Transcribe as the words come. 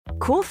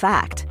Cool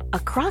fact, a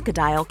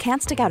crocodile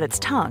can't stick out its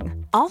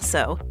tongue.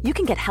 Also, you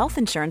can get health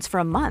insurance for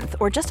a month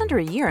or just under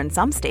a year in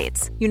some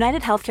states.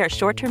 United Healthcare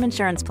short-term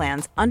insurance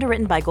plans,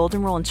 underwritten by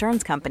Golden Rule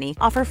Insurance Company,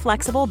 offer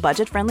flexible,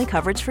 budget-friendly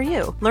coverage for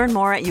you. Learn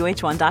more at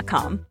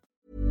uh1.com.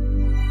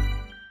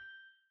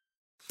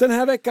 Den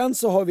här veckan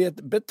så har vi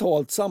ett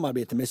betalt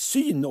samarbete med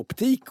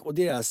Synoptik och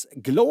deras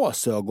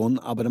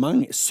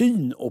glasögonabonnemang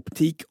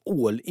Synoptik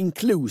All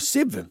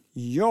Inclusive.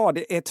 Ja,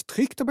 det är ett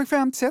tryggt och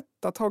bekvämt sätt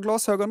att ha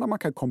glasögon där man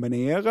kan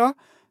kombinera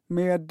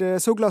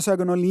med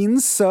solglasögon och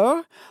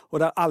linser och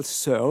där all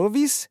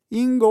service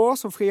ingår,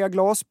 som fria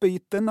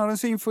glasbyten när den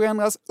syn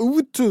förändras,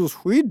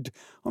 otursskydd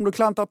om du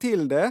klantar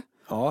till det.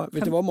 Ja,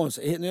 vet du vad Måns?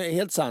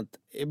 Helt sant.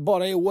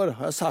 Bara i år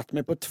har jag satt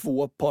mig på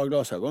 2 par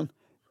glasögon.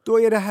 Då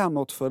är det här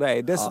något för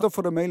dig. Dessutom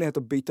får du möjlighet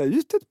att byta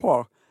ut ett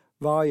par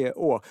varje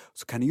år.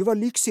 Så kan det ju vara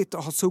lyxigt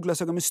att ha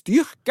solglasögon med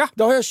styrka.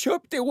 Det har jag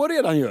köpt i år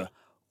redan ju.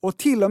 Och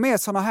till och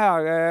med såna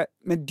här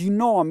med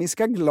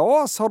dynamiska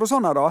glas. Har du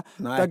såna då?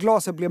 Nej. Där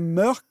glaset blir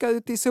mörka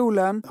ute i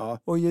solen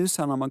och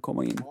ljusa när man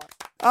kommer in.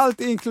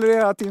 Allt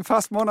inkluderat i en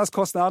fast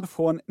månadskostnad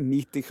från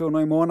 90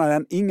 kronor i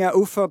månaden. Inga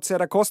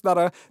oförutsedda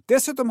kostnader.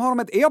 Dessutom har de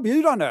ett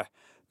erbjudande.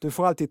 Du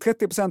får alltid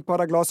 30% på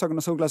alla glasögon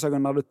och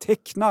solglasögon när du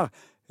tecknar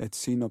ett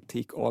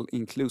Synoptik All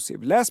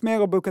Inclusive. Läs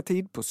mer och boka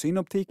tid på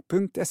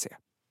synoptik.se.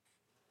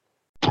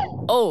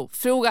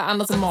 Fråga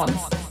Anders och Måns.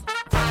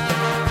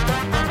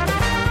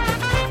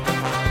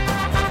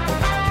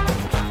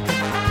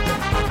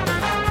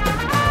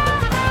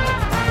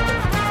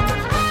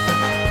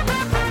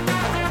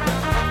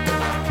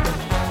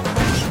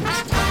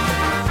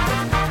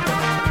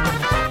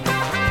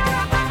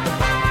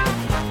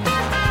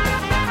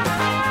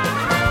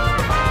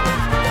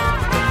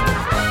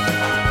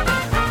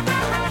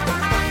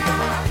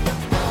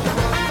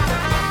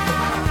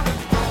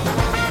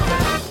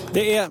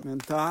 Det är...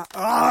 Vänta.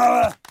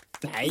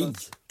 Nej!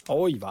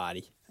 Oj, vad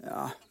arg.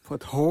 Ja, på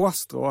ett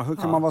hårstrå. Hur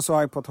kan man vara så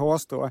arg på ett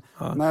hårstrå?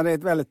 När det är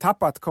ett väldigt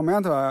tappat kommer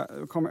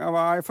jag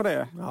vara arg för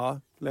det. Ja.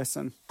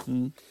 Ledsen.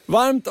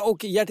 Varmt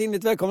och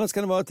hjärtinligt välkomna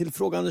ska ni vara till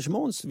Fråga Anders och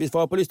Måns. Vi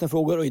svarar på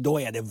lyssnarfrågor och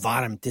idag är det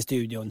varmt i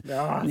studion.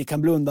 Ja. Ni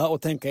kan blunda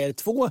och tänka er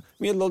 2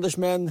 medelålders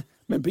män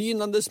med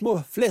begynnande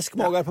små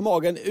fläskmagar på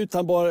magen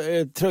utan bara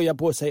tröja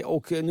på sig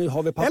och nu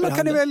har vi papper i handen. Eller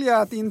kan ni välja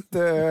att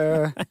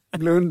inte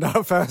blunda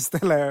och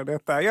föreställa er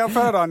detta? Jag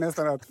föredrar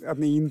nästan att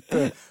ni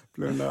inte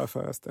blundar och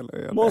föreställer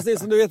er Måns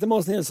Nilsson, du heter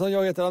Måns Nilsson,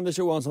 jag heter Anders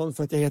Johansson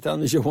för att jag heter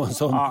Anders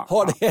Johansson.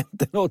 Har det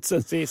hänt något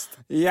sen sist?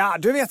 Ja,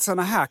 du vet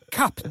såna här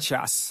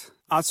captchas.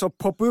 Alltså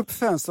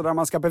pop-up-fönster där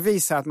man ska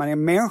bevisa att man är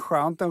en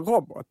människa och inte en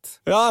robot.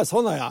 Ja,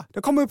 sådana ja.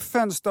 Det kommer upp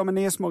fönster med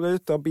 9 små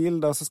rutor och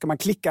bilder så ska man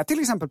klicka till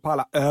exempel på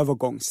alla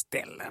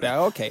övergångsställen.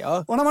 Ja, okej,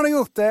 ja. Och när man har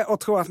gjort det och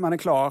tror att man är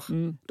klar,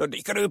 då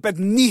dyker det upp ett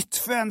nytt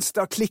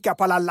fönster och klickar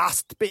på alla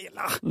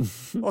lastbilar.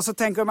 Och så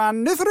tänker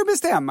man, nu får du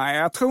bestämma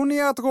er. Tror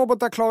ni att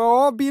robotar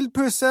klarar av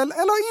bildpussel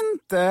eller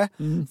inte?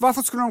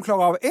 Varför skulle de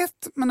klara av 1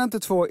 men inte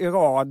 2 i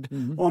rad?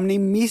 Om ni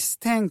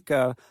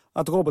misstänker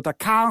att robotar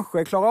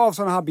kanske klarar av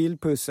sådana här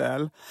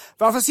bildpussel.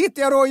 Varför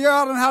sitter jag då och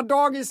gör den här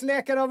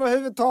dagisleken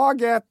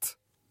överhuvudtaget?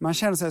 Man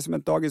känner sig som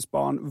ett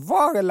dagisbarn.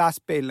 Var är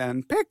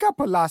lastbilen? Peka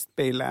på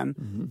lastbilen.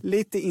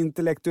 Lite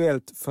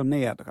intellektuellt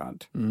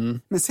förnedrad.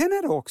 Men sen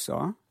är det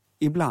också,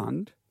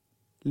 ibland,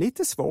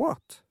 lite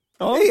svårt.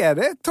 Ja. Är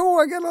det ett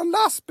tåg eller en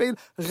lastbil?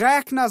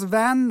 Räknas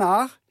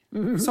vänner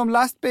som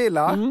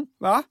lastbilar?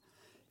 Va?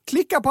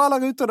 Klicka på alla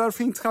rutor där det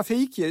finns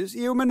trafikljus.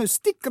 Jo, men nu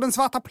sticker den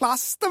svarta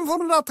plasten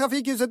från det där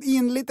trafikljuset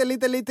in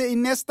lite i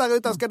nästa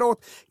ruta. Ska då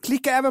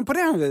klicka även på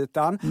den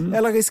rutan?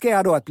 Eller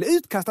riskerar då att bli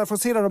utkastad från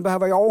sidan och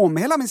behöver jag om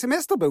hela min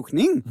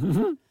semesterbokning?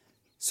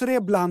 Så det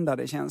är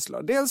blandade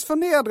känslor. Dels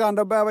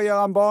förnedrande att behöva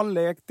göra en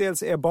barnlek.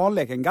 Dels är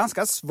barnleken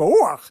ganska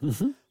svår.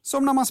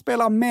 Som när man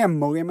spelar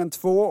memory med en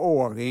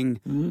 2-åring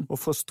och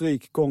får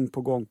stryk gång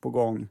på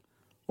gång.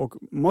 Och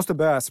måste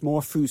börja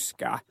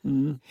småfuska.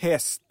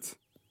 Häst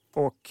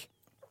och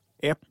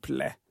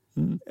äpple.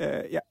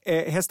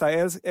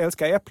 Hästar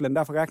älskar äpplen,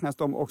 därför räknas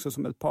de också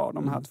som ett par,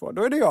 de här 2.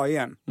 Då är det jag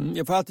igen.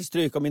 Jag får alltid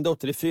stryka av min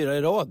dotter i 4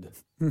 i rad.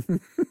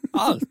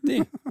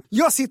 Alltid.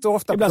 Jag sitter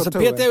ofta ibland på så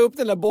petar jag upp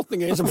den där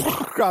bottengrejen som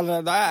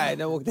nej,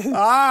 det åkte.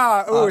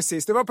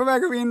 Osis, du var på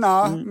väg att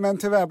vinna, men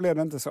tyvärr blev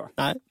det inte så.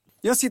 Nej.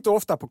 Jag sitter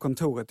ofta på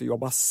kontoret och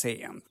jobbar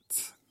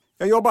sent.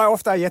 Jag jobbar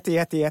ofta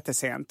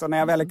jättesent och när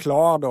jag väl är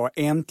klar då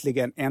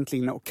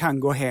äntligen och kan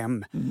gå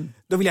hem,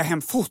 då vill jag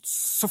hem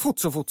så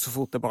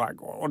fort det bara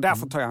går. Och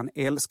därför tar jag en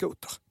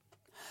elskoter.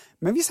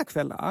 Men vissa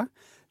kvällar,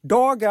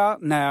 dagar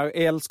när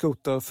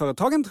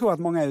elskoterföretagen tror att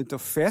många är ute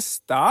och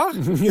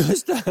festar.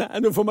 Just det,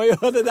 då får man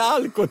göra det där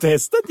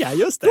alkotestet, ja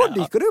just det.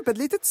 Då dyker det upp ett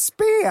litet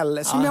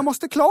spel som jag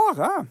måste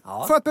klara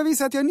för att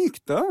bevisa att jag är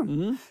nykter.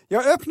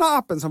 Jag öppnar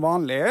appen som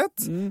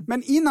vanligt,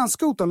 men innan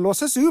skotern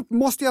låses upp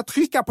måste jag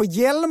trycka på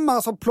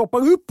hjälmar som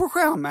ploppar upp på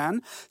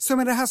skärmen.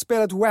 Som i det här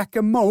spelet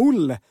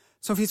Whack-A-Mole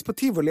som finns på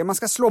Tivoli. Man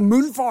ska slå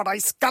mullvadar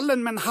i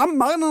skallen med en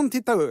hammare när de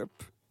tittar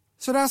upp.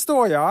 Så där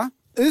står jag.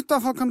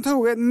 Utanför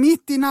kontoret,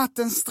 mitt i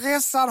natten,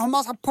 stressad, har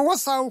massa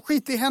påsar och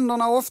skit i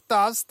händerna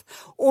oftast.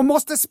 Och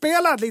måste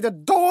spela ett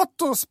litet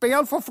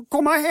datorspel för att få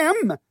komma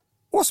hem.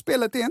 Och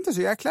spelet är inte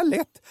så jäkla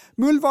lätt.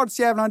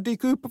 Mullvadsjävlarna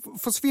dyker upp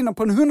och försvinner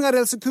på en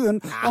 100-del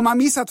sekund. Om man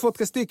missar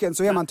 2-3 stycken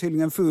så är man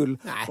tydligen full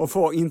och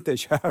får inte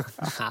köra.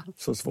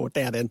 Så svårt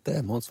är det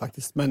inte, Måns,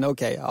 faktiskt. Men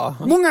okej, ja.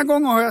 Många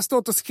gånger har jag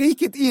stått och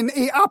skrikit in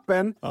i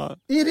appen. Ja.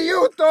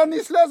 Idioter, ni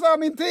slösar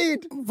min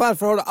tid!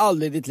 Varför har du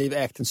aldrig i ditt liv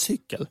ägt en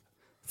cykel?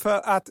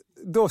 För att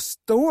då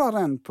står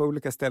den på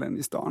olika ställen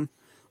i stan.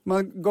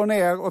 Man går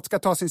ner och ska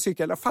ta sin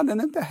cykel. Fan, den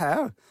är inte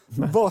här.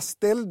 Var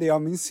ställde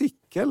jag min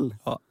cykel?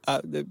 Ja,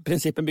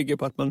 principen bygger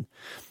på att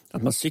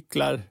man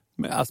cyklar,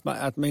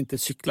 att man inte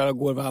cyklar och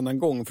går varannan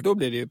gång, för då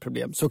blir det ju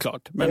problem,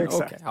 såklart. Men,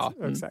 exakt,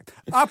 exakt.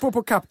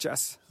 Apropå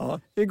captchas. Ja.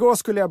 Igår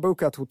skulle jag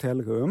boka ett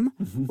hotellrum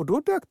och då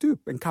dök det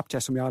upp en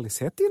captcha som jag aldrig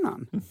sett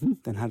innan.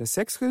 Den hade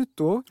 6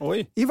 rutor.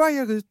 Oj. I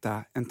varje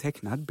ruta en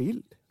tecknad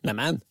bild.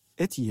 Nämen.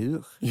 Ett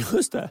djur.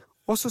 Just det.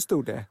 Och så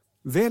stod det,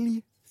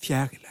 välj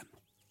fjärilen.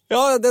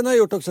 Ja, den har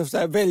gjort också så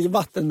här, välj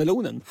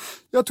vattenmelonen.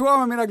 Jag tog av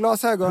mig mina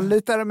glasögon,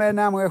 lutade mig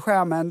närmare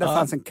skärmen. Det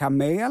fanns en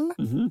kamel,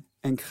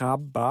 en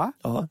krabba,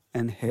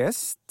 en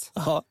häst,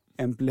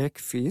 en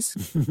bläckfisk,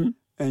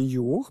 en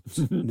hjort.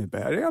 Nu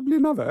börjar jag bli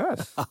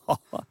nervös.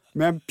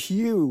 Men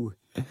pew,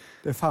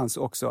 det fanns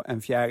också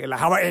en fjäril. Det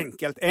här var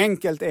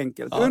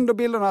enkelt. Under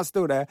bilderna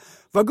stod det,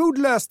 var god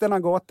lös denna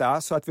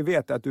gåta så att vi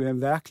vet att du är en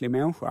verklig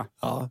människa.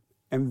 Ja.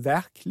 En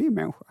verklig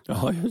människa.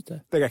 Ja, just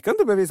det. Det räcker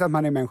inte att bevisa att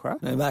man är människa.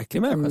 En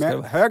verklig människa.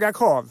 Med höga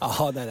krav.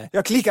 Jaha, det är det.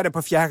 Jag klickade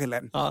på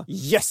fjärilen. Ja.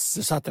 Yes!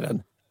 Du satte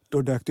den.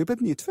 Då dök det upp ett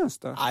nytt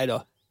fönster. Nej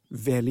då.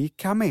 Välj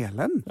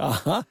kamelen.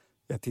 Aha.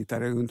 Jag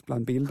tittade runt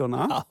bland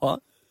bilderna. Aha.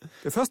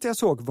 Det första jag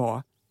såg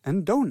var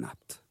en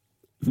donut.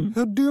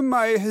 Hur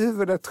dumma i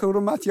huvudet tror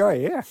de att jag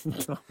är?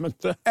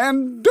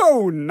 En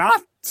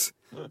donut!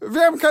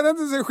 Vem kan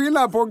inte se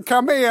skillnad på en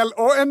kamel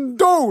och en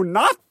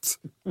donut?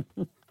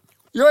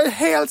 Jag är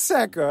helt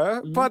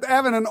säker på att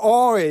även en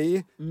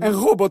AI, en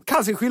robot,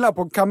 kan se skillnad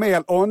på en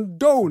kamel och en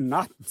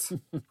donut.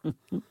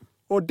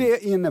 Och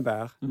det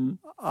innebär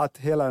att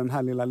hela den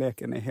här lilla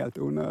leken är helt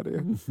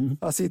onödig.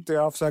 Här sitter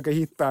jag och försöker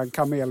hitta en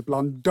kamel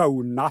bland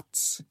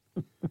donuts.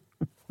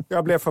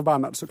 Jag blev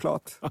förbannad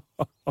såklart.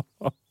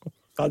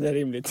 Ja, det är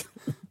rimligt.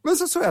 Men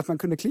så såg jag att man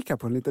kunde klicka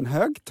på en liten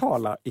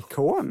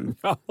högtalar-ikon.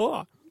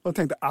 Och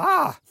tänkte,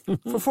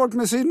 för folk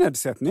med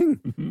synnedsättning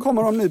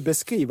kommer de nu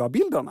beskriva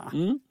bilderna.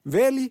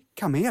 Välj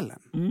kamelen,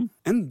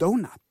 en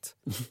donut,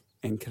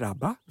 en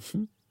krabba,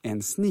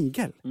 en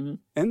snigel,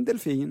 en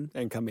delfin,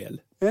 en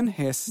kamel, en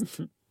häst,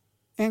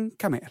 en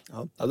kamel.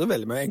 Ja, då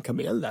väljer man en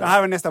kamel där. Det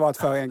här var nästan varit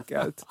för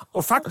enkelt.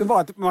 Och faktum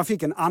var att man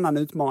fick en annan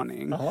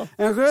utmaning.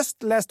 En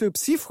röst läste upp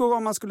siffror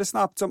om man skulle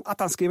snabbt, som att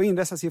han skriver in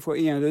dessa siffror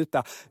i en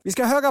ruta. Vi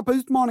ska höra på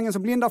utmaningen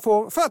som blinda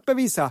får för att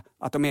bevisa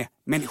att de är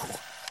människor.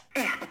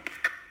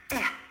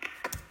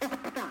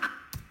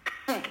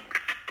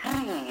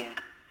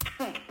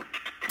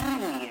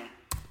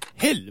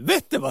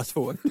 Helvete vad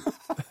svårt!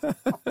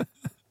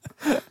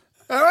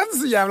 Det var inte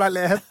så jävla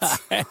lätt.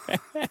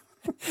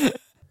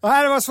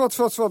 Nej, det var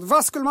svårt.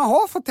 Vad skulle man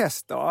ha för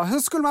test då? Hur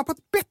skulle man på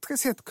ett bättre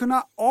sätt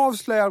kunna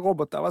avslöja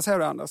robotar? Vad säger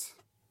du, Anders?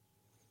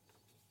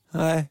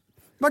 Nej.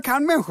 Vad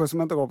kan människor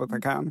som inte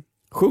robotar kan?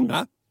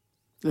 Sjunga.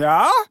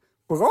 Ja,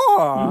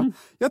 bra.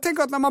 Jag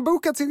tänker att när man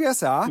bokat sin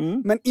resa,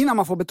 men innan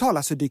man får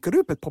betala så dyker det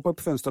upp ett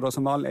pop-up-fönster då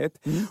som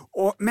vanligt.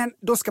 Men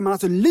då ska man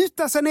alltså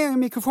luta sig ner i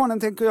mikrofonen,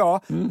 tänker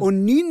jag, och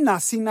nynna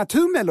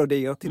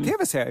signaturmelodier till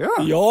tv-serier.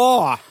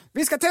 Ja!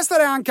 Vi ska testa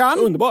det, Ankan.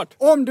 Underbart.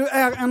 Om du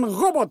är en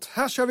robot,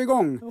 här kör vi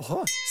igång.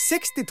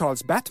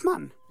 60-tals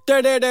Batman.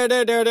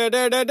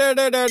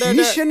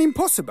 Mission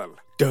Impossible.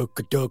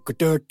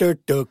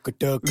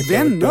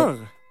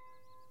 Vänner.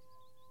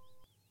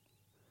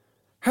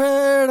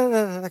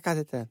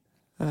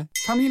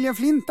 Familjen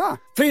Flinta.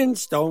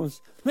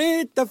 Flintstones.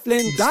 Smita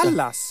Flintstones.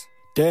 Dallas.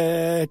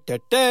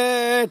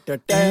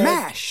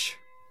 MASH.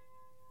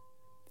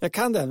 Jag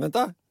kan den,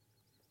 vänta.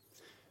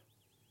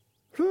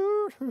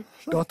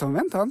 Datorn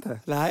väntar inte.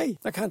 Nej,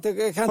 jag kan inte.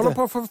 Håller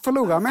på att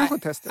förlora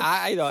människotestet.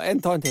 Nej då,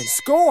 en till.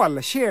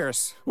 Skål,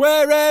 cheers.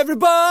 Where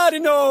everybody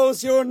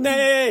knows your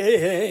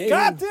name.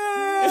 Grattis!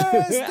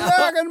 Du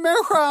är en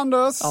människa,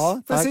 Anders.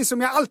 Ja, precis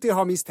som jag alltid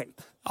har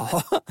misstänkt.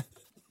 Ja.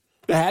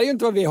 Det här är ju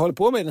inte vad vi håller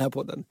på med i den här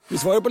podden. Vi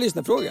svarar på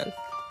lyssnarfrågor.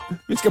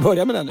 Vi ska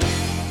börja med den nu.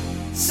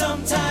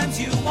 Sometimes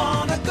you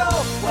wanna go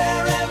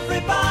where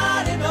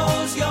everybody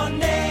knows your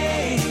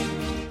name.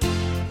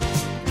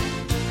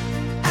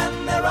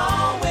 And they're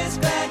always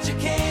glad you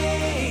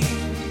came.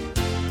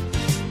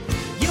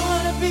 You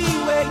wanna be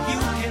where you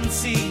can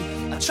see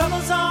our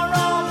troubles are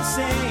all the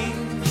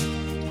same.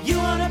 You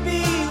wanna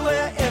be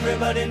where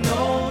everybody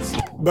knows.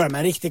 Börja med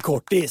en riktig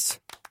kortis.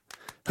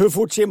 Hur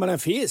fort simmar en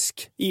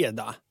fisk,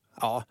 Eda?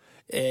 Ja,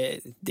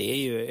 det är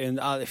ju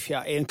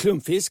en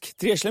klumpfisk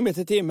 3 km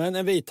i timmen,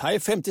 en vithaj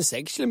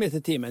 56 km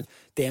i timmen.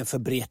 Det är en för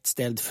brett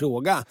ställd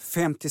fråga.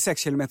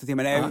 56 km i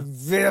timmen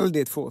är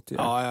väldigt fort.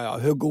 Ja.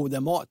 Hur god är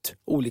mat?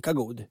 Olika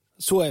god.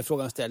 Så är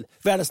frågan ställd.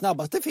 Världens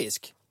snabbaste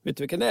fisk, vet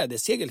du vilken det är? Det är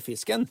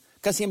segelfisken.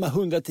 Kan simma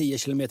 110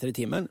 km i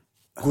timmen.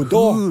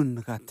 Goddag.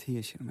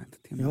 110 kilometer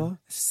i timmen. Ja.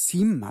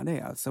 Simma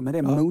det alltså med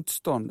det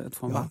motståndet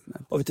från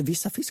vattnet. Och vet du,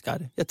 vissa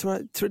fiskar, jag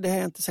tror det här är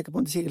jag inte säker på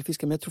om det är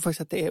segelfiskar, men jag tror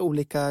faktiskt att det är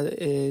olika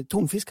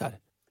tonfiskar.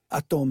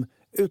 Att de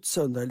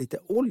utsöndrar lite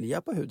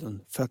olja på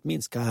huden för att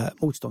minska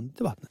motståndet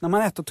till vattnet. När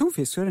man äter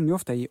tonfisk så är den ju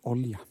ofta i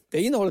olja. Det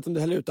är innehållet om du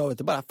häller ut av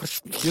det bara...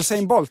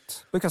 Usain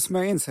Bolt brukar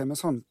smörja in sig med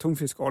sån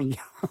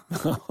tonfiskolja.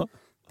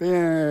 Det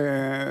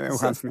är en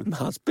chansning. Men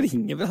han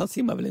springer väl, han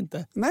simmar väl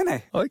inte?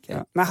 Nej. Okay.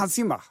 Ja. Men han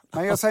simmar.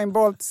 Men Usain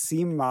Bolt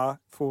simmar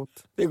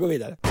fort. Vi går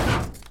vidare.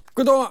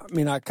 God dag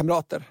mina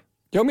kamrater.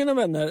 Jag och mina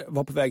vänner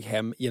var på väg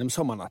hem genom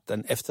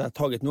sommarnatten efter att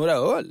ha tagit några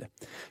öl.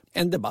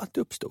 En debatt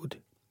uppstod.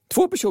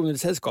 2 personer i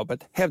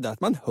sällskapet hävdar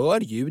att man hör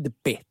ljud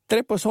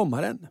bättre på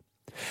sommaren.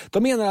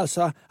 De menar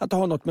alltså att det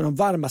har något med de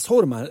varma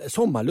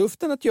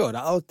sommarluften att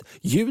göra, att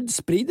ljud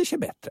sprider sig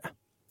bättre.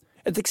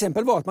 Ett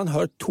exempel var att man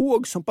hör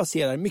tåg som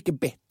passerar mycket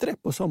bättre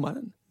på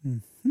sommaren.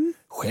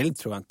 Själv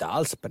tror jag inte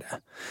alls på det.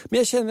 Men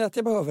jag känner att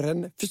jag behöver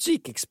en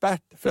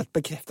fysikexpert för att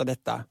bekräfta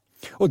detta.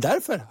 Och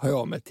därför hör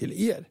jag mig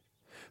till er.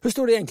 Hur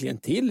står det egentligen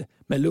till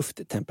med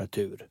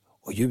lufttemperatur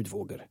och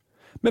ljudvågor?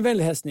 Med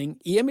vänlig hälsning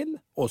Emil,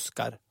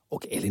 Oskar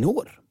och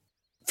Elinor.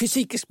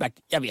 Fysikexpert,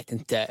 jag vet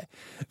inte.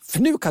 För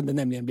nu kan det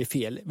nämligen bli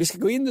fel. Vi ska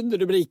gå in under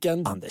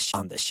rubriken Anders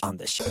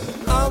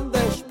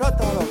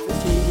pratar om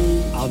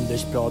fysik.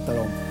 Anders pratar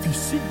om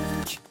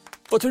fysik.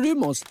 Vad tror du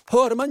Måns?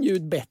 Hör man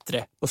ljud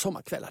bättre på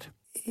sommarkvällar?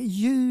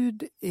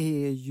 Ljud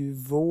är ju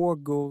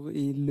vågor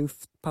i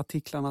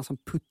luftpartiklarna som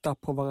puttar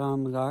på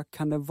varandra.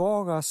 Kan det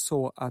vara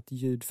så att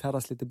ljud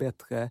färdas lite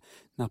bättre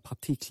när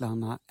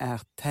partiklarna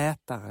är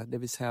tätare, det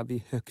vill säga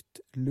vid högt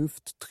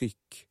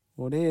lufttryck?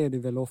 Och det är det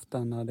väl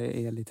ofta när det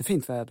är lite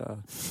fint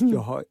väder. Jag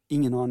har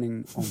ingen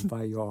aning om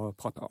vad jag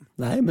pratar om.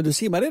 Nej, men du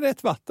simmar i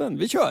rätt vatten.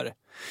 Vi kör.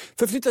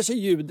 Förflyttar sig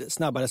ljud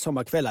snabbare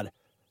sommarkvällar?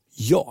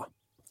 Ja.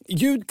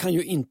 Ljud kan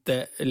ju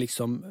inte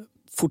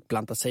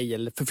fortplanta sig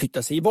eller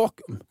förflytta sig i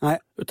vakuum. Nej.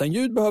 Utan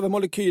ljud behöver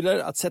molekyler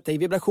att sätta i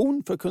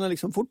vibration för att kunna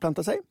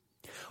fortplanta sig.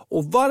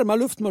 Och varma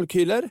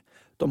luftmolekyler,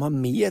 de har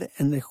mer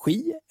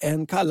energi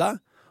än kalla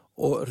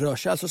och rör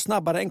sig alltså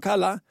snabbare än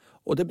kalla.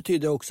 Och det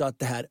betyder också att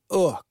det här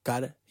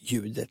ökar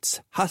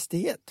ljudets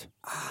hastighet.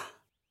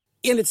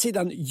 Enligt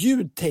sidan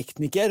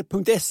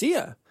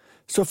ljudtekniker.se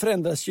så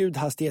förändras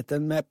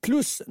ljudhastigheten med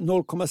plus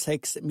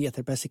 0,6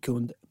 meter per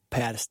sekund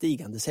per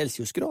stigande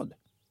Celsiusgrad.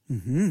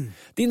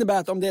 Det innebär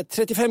att om det är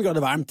 35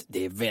 grader varmt,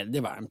 det är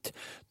väldigt varmt,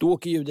 då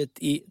åker ljudet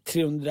i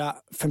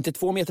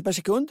 352 meter per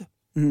sekund.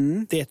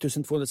 Det är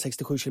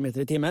 1267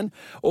 kilometer i timmen.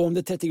 Och om det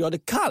är 30 grader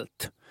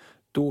kallt,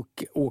 då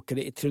åker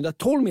det i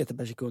 312 meter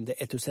per sekund,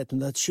 det är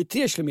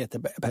 1123 kilometer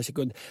per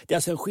sekund. Det är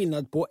alltså en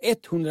skillnad på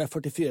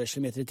 144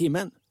 kilometer i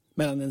timmen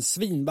mellan en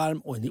svinvarm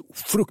och en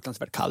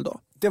fruktansvärt kall dag.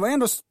 Det var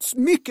ändå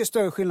mycket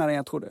större skillnad än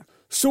jag trodde.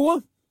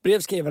 Så,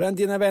 brevskrivaren,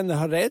 dina vänner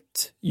har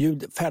rätt.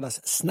 Ljud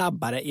färdas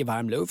snabbare i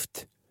varm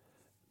luft.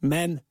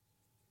 Men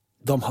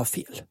de har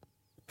fel.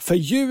 För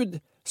ljud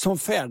som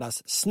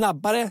färdas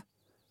snabbare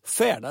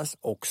färdas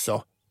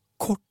också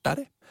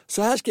kortare.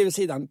 Så här skriver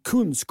sidan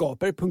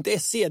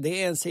kunskaper.se.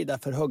 Det är en sida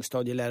för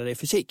högstadielärare i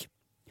fysik.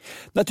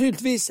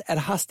 Naturligtvis är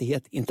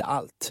hastighet inte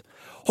allt.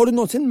 Har du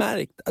någonsin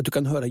märkt att du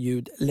kan höra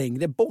ljud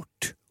längre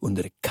bort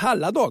under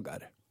kalla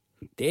dagar?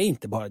 Det är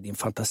inte bara din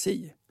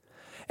fantasi.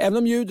 Även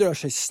om ljud rör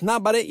sig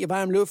snabbare i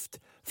varm luft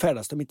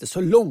färdas de inte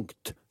så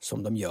långt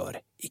som de gör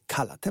i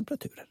kalla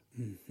temperaturer.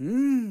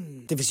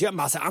 Det finns ju en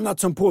massa annat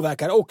som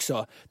påverkar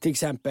också. Till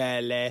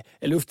exempel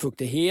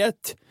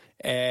luftfuktighet,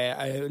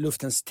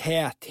 luftens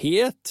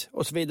täthet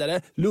och så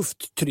vidare.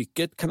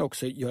 Lufttrycket kan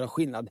också göra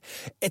skillnad.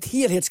 Ett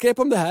helhetsgrepp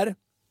om det här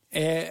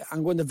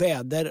angående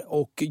väder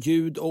och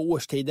ljud och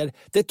årstider,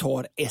 det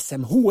tar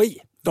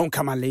SMHI. De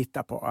kan man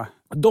lita på.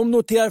 De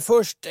noterar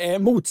först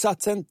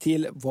motsatsen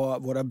till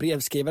vad våra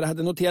brevskrivare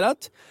hade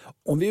noterat.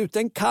 Om vi är ute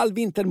en kall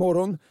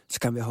vintermorgon så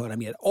kan vi höra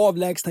mer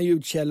avlägsna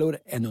ljudkällor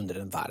än under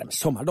en varm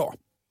sommardag.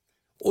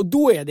 Och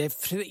då är det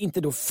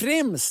inte då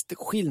främst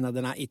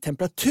skillnaderna i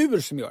temperatur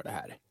som gör det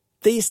här.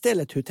 Det är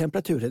istället hur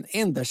temperaturen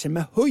ändrar sig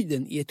med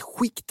höjden i ett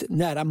skikt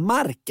nära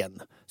marken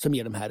som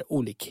ger de här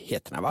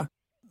olikheterna, va?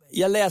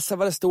 Jag läser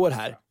vad det står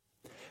här.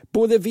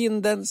 Både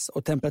vindens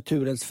och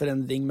temperaturens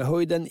förändring med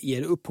höjden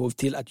ger upphov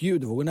till att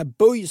ljudvågorna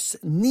böjs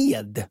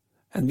ned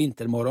en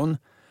vintermorgon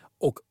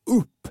och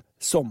upp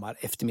sommar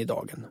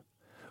eftermiddagen.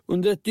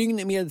 Under ett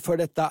dygn medför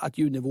detta att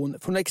ljudnivån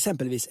från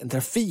exempelvis en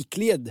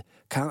trafikled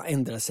kan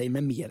ändra sig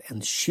med mer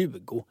än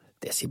 20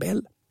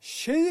 decibel.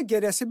 20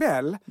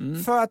 decibel?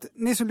 För att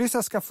ni som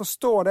lyssnar ska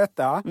förstå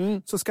detta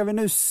så ska vi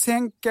nu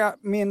sänka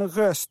min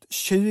röst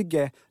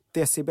 20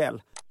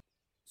 decibel.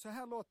 Så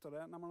här låter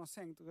det när man har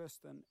sänkt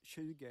rösten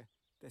 20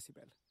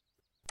 decibel.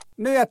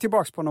 Nu är jag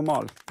tillbaka på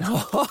normal.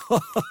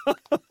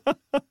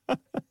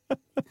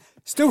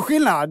 Stor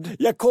skillnad.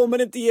 Jag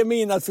kommer inte ge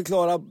mig in att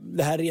förklara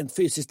det här rent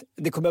fysiskt.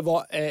 Det kommer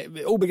vara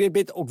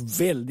obegripligt och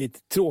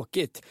väldigt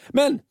tråkigt.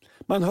 Men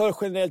man hör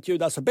generellt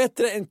ljud alltså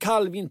bättre än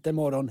kall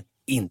vintermorgon.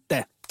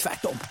 Inte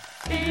tvärtom.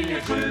 I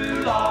ett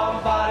skjul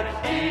av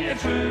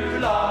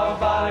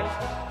bark.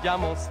 Jag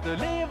måste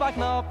leva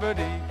knaper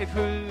i ett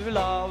skjul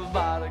av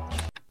bark.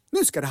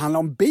 Nu ska det handla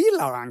om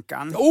bilar,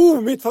 Ankan.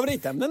 Mitt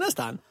favoritämne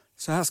nästan.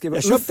 Så här skriver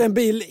jag köpte en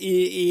bil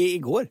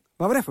igår.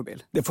 Vad var det för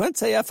bil? Det får jag inte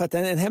säga för att det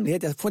är en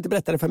hemlighet. Jag får inte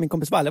berätta det för min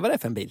kompis Valle vad det är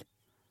för en bil.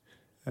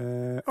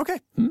 Okej.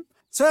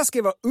 Så här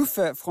skriver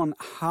Uffe från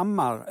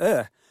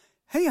Hammarö.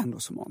 Hej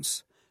Anders och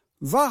Måns.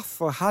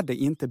 Varför hade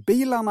inte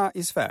bilarna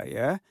i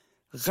Sverige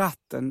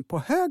ratten på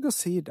höger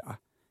sida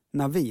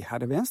när vi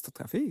hade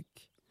vänstertrafik?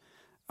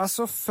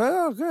 Alltså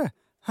före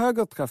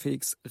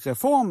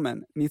högertrafiksreformen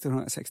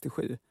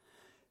 1967.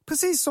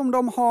 Precis som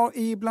de har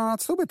i bland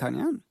annat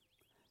Storbritannien.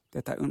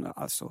 Detta undrar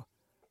alltså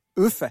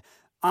Uffe.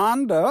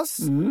 Anders,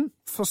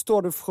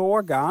 förstår du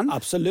frågan?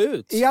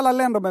 Absolut. I alla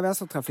länder med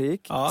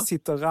vänstertrafik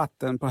sitter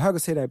ratten på höger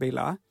sida i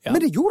bilar. Ja.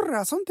 Men det gjorde det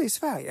alltså inte i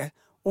Sverige.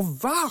 Och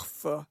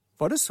varför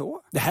var det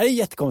så? Det här är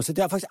jättekonstigt.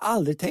 Jag har faktiskt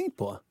aldrig tänkt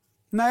på.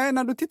 Nej,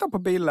 när du tittar på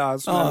bilar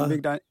som är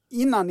byggda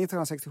innan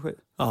 1967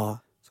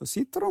 så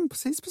sitter de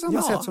precis på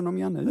samma sätt som de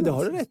gör nu. Men det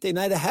har du rätt i.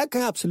 Nej, det här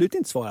kan jag absolut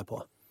inte svara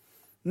på.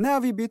 När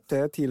vi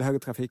bytte till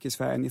högertrafik i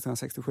Sverige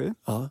 1967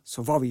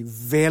 så var vi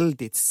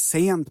väldigt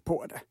sent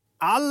på det.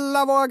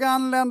 Alla våra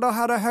grannländer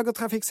hade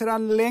högertrafik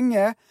sedan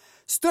länge.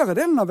 Större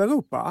delen av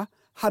Europa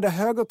hade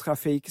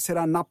högertrafik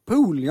sedan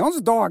Napoleons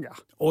dagar.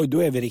 Oj, då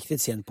är vi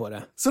riktigt sent på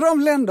det. Så de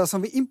länder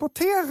som vi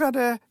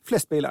importerade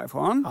flest bilar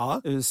ifrån,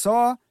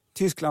 USA,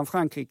 Tyskland,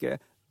 Frankrike,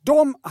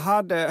 de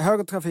hade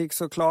högertrafik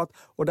såklart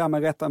och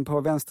därmed rätten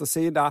på vänster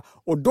sida.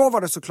 Och då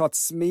var det såklart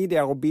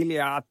smidigare och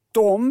billigare att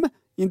de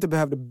inte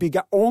behövde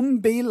bygga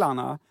om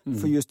bilarna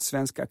för just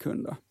svenska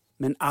kunder.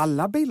 Men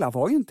alla bilar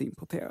var ju inte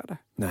importerade.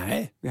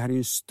 Nej. Vi hade ju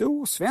en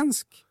stor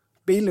svensk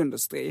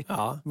bilindustri.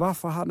 Ja.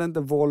 Varför hade inte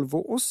Volvo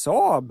och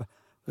Saab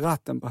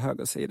ratten på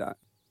höger sida?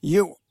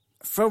 Jo,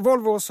 för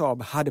Volvo och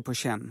Saab hade på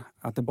känn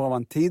att det bara var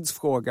en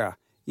tidsfråga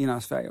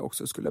innan Sverige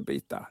också skulle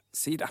byta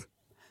sida.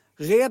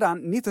 Redan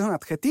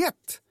 1931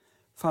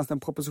 fanns det en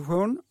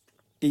proposition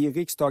i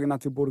riksdagen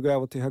att vi borde gå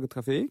över till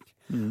högertrafik.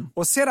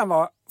 Och sedan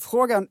var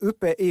frågan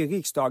uppe i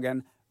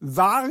riksdagen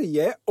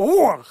varje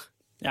år.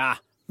 Ja.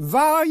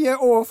 Varje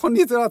år från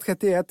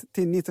 1931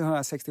 till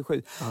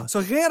 1967.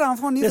 Så redan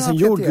från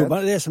 1931...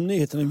 Det är som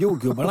nyheten om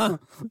jordgubbarna.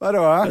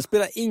 Vadå? Det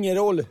spelar ingen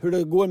roll hur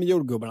det går med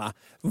jordgubbarna.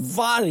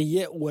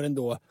 Varje år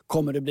ändå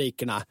kommer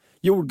rubrikerna.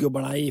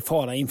 Jordgubbarna i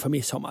fara inför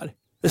midsommar.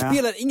 Det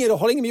spelar ingen roll,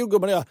 har ingen med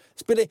jordgubbarna att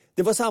göra.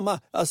 Det var samma,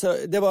 alltså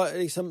det var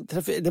liksom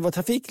det var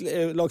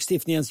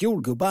trafiklagstiftningens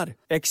jordgubbar.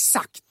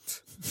 Exakt.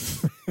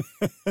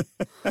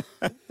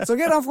 Så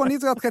redan från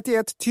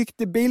 1931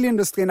 tyckte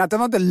bilindustrin att det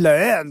var inte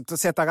lönt att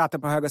sätta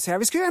ratten på höger sida.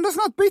 Vi skulle ju ändå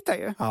snart byta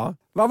ju. Ja.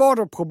 Vad var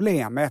då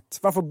problemet?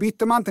 Varför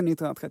bytte man inte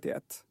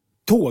 1931?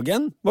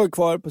 Tågen var ju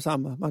kvar på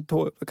samma.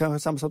 Kanske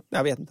samma sak,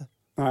 jag vet inte.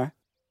 Nej.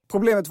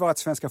 Problemet var att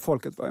svenska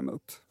folket var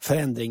emot.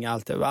 Förändring,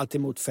 alltid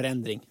emot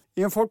förändring.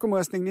 I en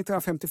folkomröstning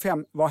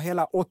 1955 var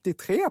hela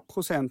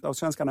 83% av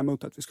svenskarna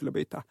emot att vi skulle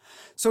byta.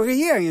 Så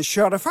regeringen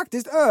körde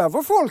faktiskt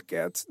över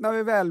folket när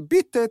vi väl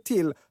bytte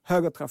till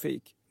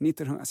högertrafik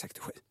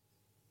 1967.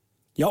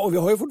 Ja, och vi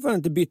har ju fortfarande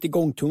inte bytt i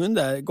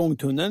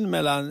gångtunneln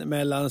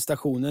mellan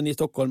stationen i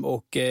Stockholm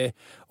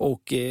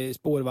och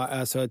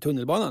alltså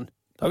tunnelbanan.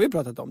 Det har vi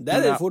pratat om.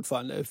 Där är det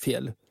fortfarande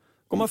fel.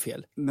 Går man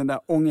fel. Den där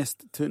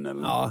ångesttunneln.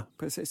 Ja,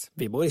 precis.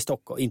 Vi bor i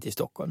Stockholm, inte i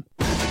Stockholm.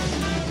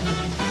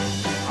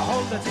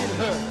 Håll dig till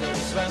höger,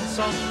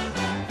 Svensson.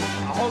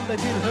 Håll dig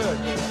till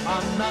höger,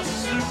 annars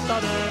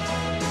slutar det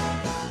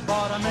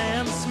bara med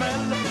en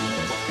smäll.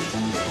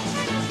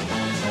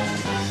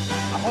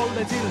 Håll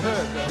dig till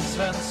höger,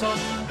 Svensson.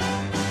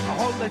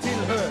 Håll dig till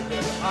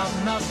höger,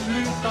 annars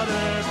slutar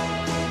det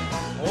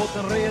åt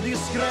en redig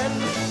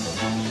skräll.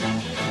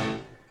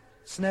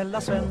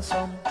 Snälla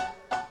Svensson.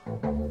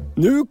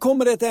 Nu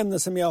kommer det ett ämne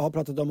som jag har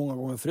pratat om många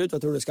gånger förut.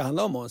 Vad tror du det ska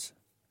handla om oss?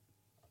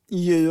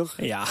 Djur.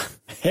 Ja,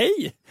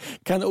 hej!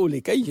 Kan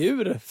olika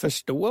djur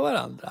förstå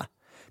varandra?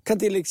 Kan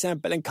till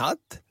exempel en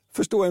katt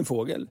förstå en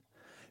fågel?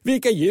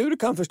 Vilka djur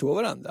kan förstå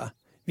varandra?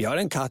 Vi har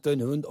en katt och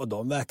en hund och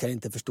de verkar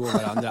inte förstå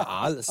varandra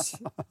alls.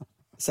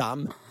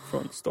 Sam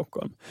från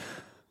Stockholm.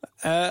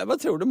 Vad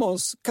tror du,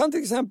 Måns? Kan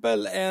till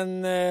exempel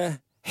en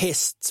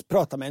häst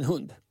prata med en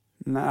hund?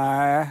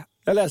 Nej.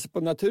 Jag läser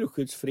på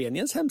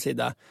Naturskyddsföreningens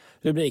hemsida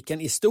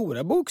rubriken i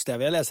stora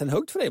bokstäver. Jag läser en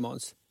högt för dig,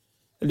 Måns.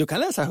 Du kan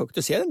läsa högt,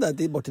 du ser den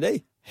där bort till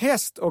dig.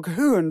 Häst och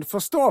hund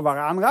förstår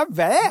varandra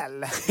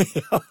väl.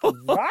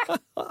 Va?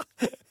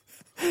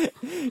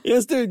 I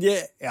en studie,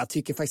 jag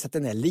tycker faktiskt att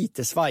den är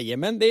lite svajig,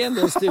 men det är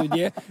ändå en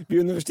studie vid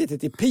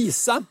universitetet i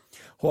Pisa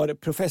har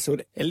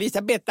professor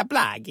Elisabetta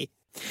Plaghi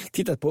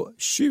tittat på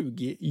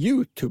 20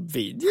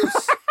 YouTube-videos.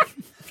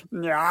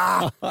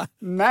 Ja,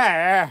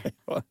 nej.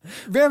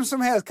 Vem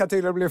som helst kan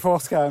tydligen bli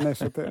forskare nu.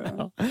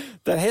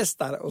 Där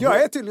hästar och...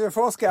 Jag är tydligen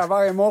forskare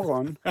varje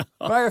morgon,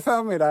 varje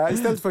förmiddag,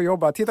 istället för att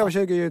jobba. Titta på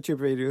 20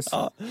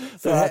 YouTube-videos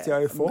för att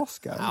jag är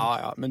forskare.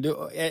 Ja, men du,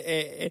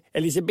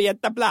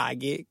 Elisabetta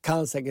Plaghi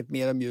kan säkert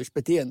mer om djurs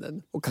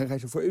beteenden och kan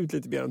kanske få ut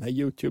lite mer av de här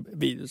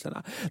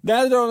YouTube-videosarna.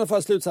 Där drar hon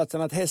för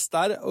slutsatsen att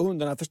hästar och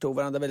hundarna förstod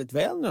varandra väldigt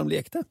väl när de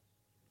lekte.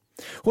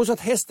 Hon sa att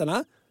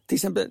hästarna, till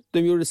exempel, de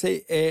gjorde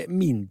sig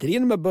mindre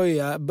genom att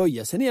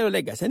böja sig ner och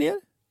lägga sig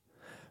ner.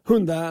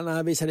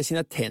 Hundarna visade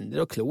sina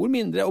tänder och klor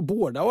mindre och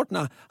båda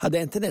arterna hade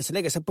en tendens att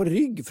lägga sig på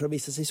rygg för att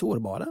visa sig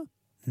sårbara.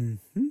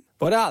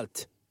 Var det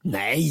allt?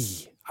 Nej,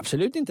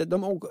 absolut inte.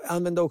 De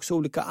använde också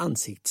olika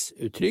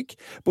ansiktsuttryck.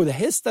 Både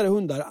hästar och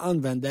hundar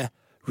använde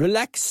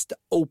relaxed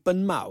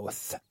open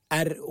mouth,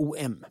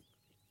 ROM.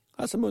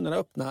 Alltså munnarna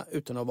öppna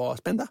utan att vara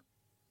spända.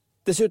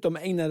 Dessutom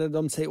ägnade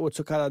de sig åt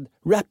så kallad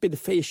rapid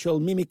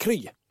facial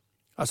mimicry.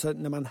 Alltså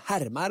när man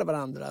härmar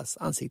varandras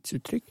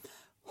ansiktsuttryck.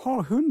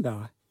 Har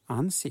hundar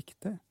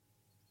ansikte?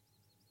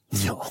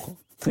 Ja,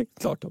 det är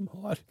klart de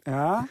har.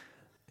 Ja.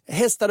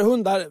 Hästar och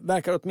hundar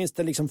verkar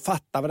åtminstone liksom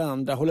fatta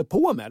varandra håller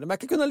på med. De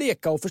verkar kunna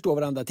leka och förstå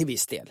varandra till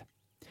viss del.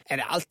 Är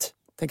det allt?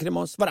 Tänker du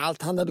Måns? Var det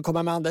allt han hade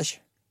komma med, Anders?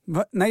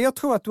 Nej, jag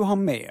tror att du har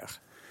mer.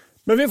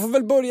 Men vi får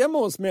väl börja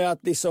Måns med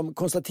att liksom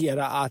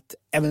konstatera att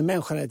även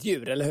människan är ett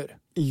djur, eller hur?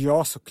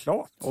 Ja,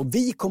 såklart. Och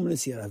vi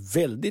kommunicerar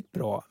väldigt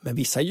bra med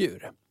vissa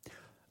djur.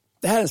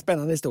 Det här är en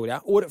spännande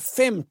historia. År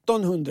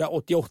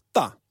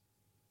 1588,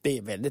 det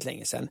är väldigt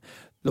länge sedan,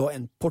 då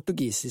en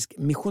portugisisk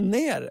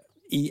missionär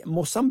i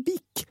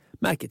Mosambik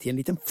märke till en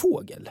liten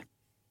fågel.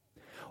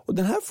 Och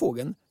den här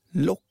fågeln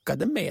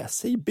lockade med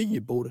sig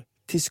bybor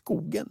till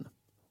skogen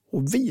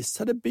och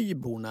visade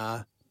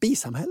byborna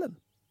bisamhällen.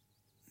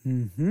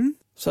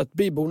 Så att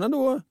byborna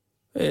då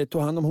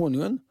tog hand om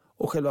honungen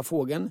och själva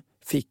fågeln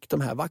fick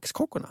de här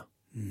vaxkockorna.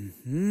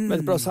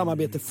 Väldigt bra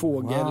samarbete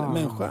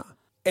fågel-människa.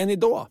 Än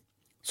idag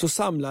så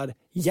samlar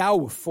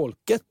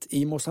Yao-folket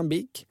i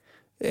Mosambik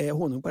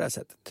honung på det här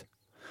sättet.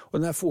 Och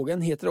den här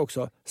fågeln heter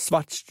också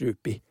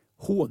svartstrupig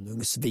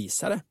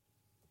honungsvisare.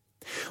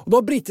 Och då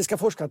har brittiska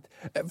forskare...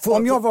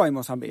 Om jag var i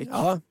Mosambik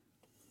ja.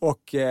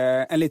 och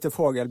en liten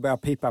fågel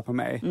började pipa på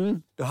mig,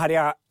 då hade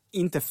jag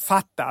inte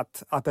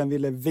fattat att den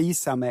ville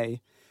visa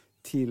mig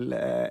till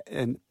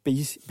en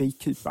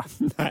bikupa.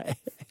 Nej.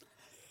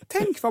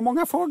 Tänk vad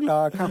många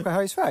fåglar kanske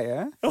här i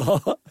Sverige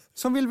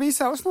som vill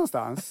visa oss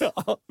någonstans.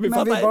 Ja,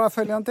 men vi bara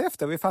följer inte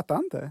efter, vi fattar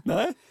inte.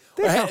 Nej.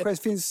 Det kanske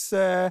finns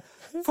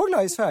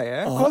fåglar i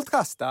Sverige,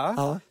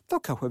 koltrastar, de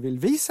kanske vill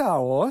visa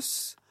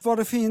oss var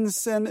det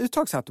finns en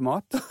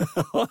uttagsautomat.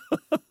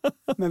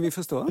 Men vi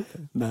förstår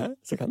inte. Nej,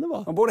 så kan det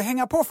vara. Man borde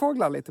hänga på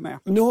fåglar lite mer.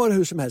 Nu har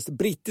hur som helst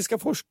brittiska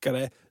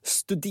forskare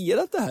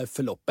studerat det här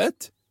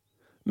förloppet.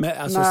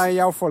 Alltså... När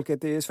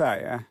jag-folket är i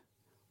Sverige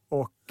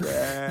och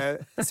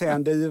ser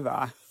en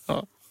duva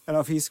eller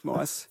en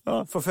fiskmås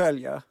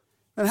förföljer.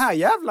 Den här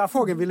jävla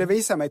fågeln ville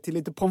visa mig till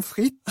lite pommes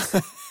frites.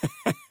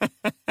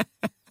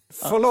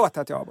 Förlåt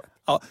att jag avbröt.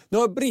 Ja, nu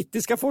har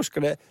brittiska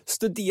forskare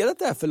studerat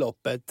det här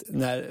förloppet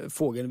när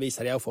fågeln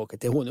visar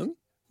Yao-folket till honung.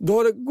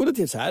 Då går det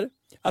till så här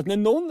att när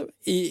någon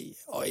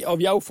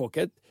av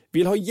Yao-folket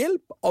vill ha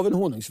hjälp av en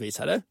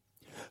honungsvisare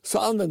så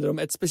använder de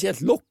ett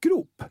speciellt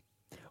lockrop.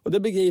 Och det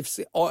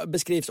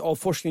beskrivs av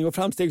forskning och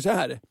framsteg så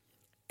här.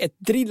 Ett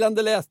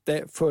drillande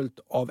läte följt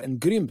av en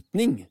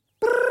grymtning.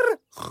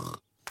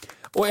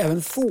 Och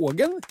även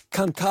fågeln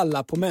kan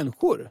kalla på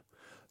människor.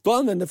 Då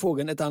använder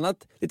fågeln ett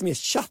annat, lite mer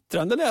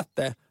tjattrande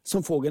läte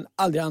som fågeln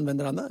aldrig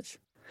använder annars.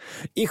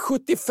 I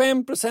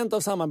 75% av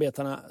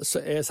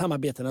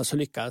samarbetena så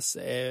lyckas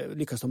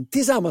de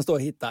tillsammans då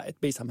hitta ett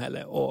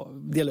bisamhälle och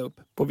dela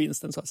upp på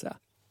vinsten så att säga.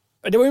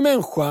 Det var ju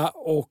människa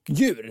och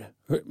djur,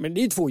 men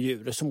det är två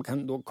djur som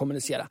kan då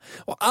kommunicera.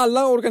 Och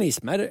alla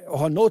organismer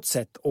har något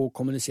sätt att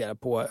kommunicera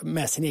på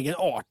med sin egen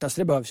art.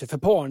 Alltså det behövs ju för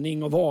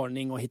parning och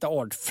varning och hitta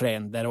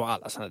artfränder och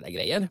alla sådana där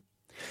grejer.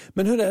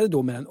 Men hur är det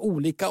då mellan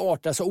olika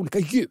arter, alltså olika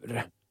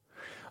djur?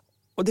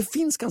 Och det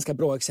finns ganska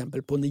bra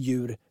exempel på när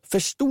djur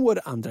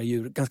förstår andra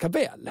djur ganska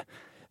väl.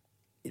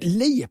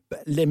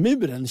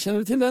 Leplemuren, känner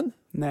du till den?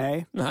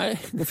 Nej.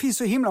 Det finns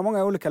så himla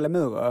många olika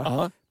lemurer.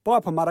 Aha.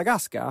 Bara på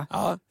Madagaskar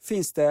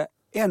finns det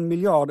 1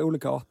 miljard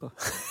olika arter.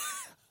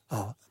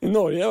 Ja. I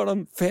Norge har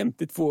de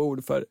 52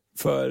 ord för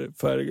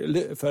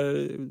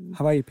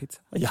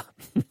Hawaii-pizza. Ja,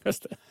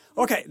 just det.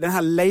 Okej, den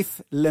här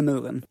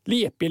Leif-lemuren.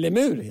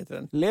 Lepilemur heter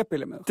den.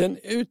 Lepilemur. Den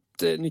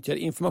utnyttjar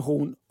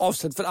information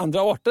avsedd för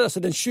andra arter, alltså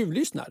den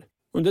tjuvlyssnar.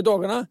 Under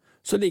dagarna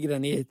så ligger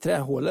den i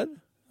trähålor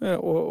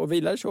och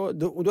vilar så.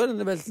 Och då är den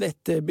ett väldigt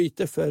lätt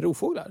byte för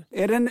rovfåglar.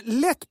 Är den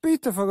lätt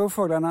byte för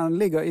rovfåglar när den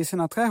ligger i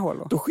sina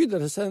trähålor?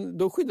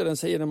 Då skyddar den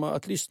sig genom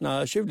att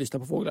tjuvlyssna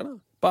på fåglarna.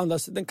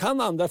 Den kan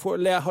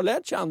ha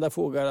lärt sig andra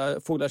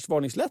fåglars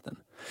varningsläten.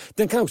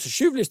 Den kan också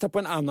tjuvlyssna på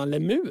en annan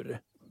lemur,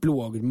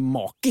 blåögd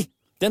maki.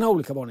 Den har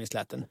olika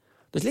varningsläten.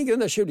 Då ligger den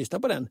där tjuvlyssnar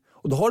på den.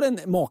 Och då har den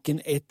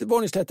maken ett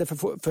varningsläte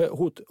för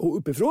hot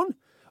uppifrån.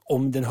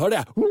 Om den hör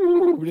det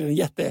blir den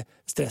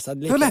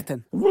jättestressad. Hur lät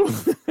den?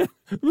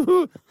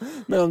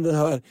 Men om den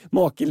hör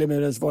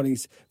makelemurens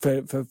varnings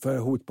för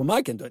hot på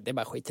marken, då det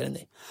bara skiter den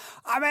i.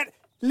 Ja, men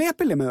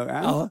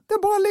lepelemuren,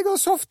 den bara ligger och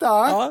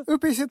softar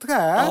uppe i sitt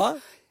träd. Ja.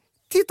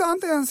 Tittar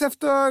inte ens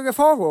efter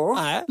faror.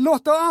 Nej.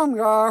 Låter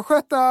andra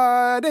sköta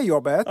det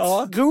jobbet.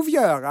 Ja.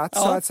 Grovgörat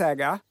så att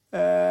säga.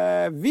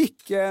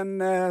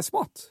 Vilken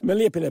smart. Men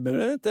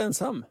lepelemuren är inte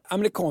ensam.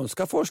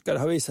 Amerikanska forskare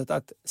har visat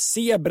att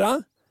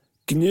zebra,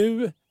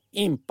 gnu,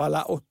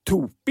 impala och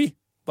topi.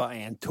 Vad är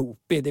en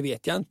topi? Det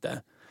vet jag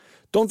inte.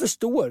 De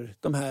förstår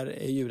de här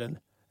djuren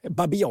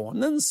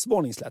babianens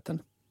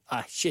varningsläten.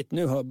 Shit,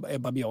 nu är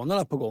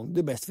babianerna på gång.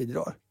 Det är bäst vi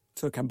drar.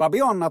 Så kan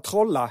babianerna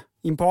trolla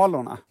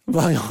impalorna.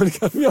 Vad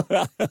kan vi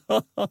göra?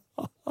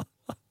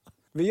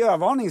 Vi gör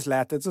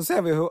varningslätet så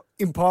ser vi hur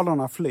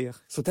impalorna flyr.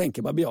 Så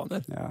tänker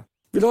babianer. Ja.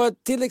 Vill du ha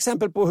ett till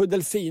exempel på hur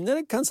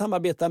delfiner kan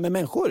samarbeta med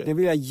människor? Det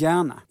vill jag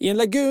gärna. I en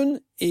lagun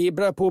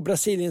på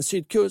Brasiliens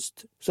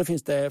sydkust så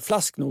finns det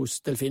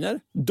flasknosdelfiner.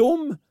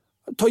 De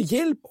tar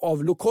hjälp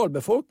av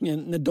lokalbefolkningen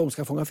när de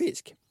ska fånga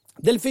fisk.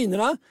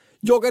 Delfinerna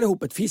jagar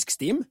ihop ett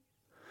fiskstim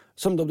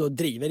som de då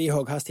driver i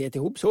hög hastighet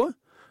ihop så.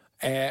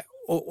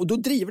 Och då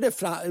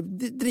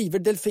driver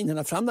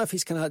delfinerna fram de här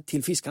fiskarna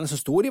till fiskarna som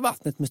står i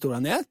vattnet med stora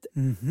nät.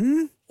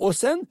 Mm-hmm. Och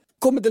sen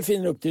kommer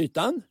delfinerna upp till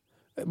ytan.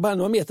 Bara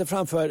några meter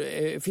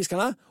framför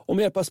fiskarna. Och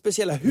med hjälp av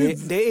speciella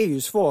det är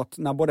ju svårt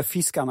när både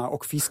fiskarna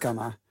och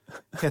fiskarna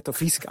heter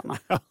fiskarna.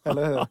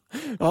 Eller hur?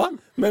 Ja,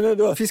 men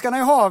då... Fiskarna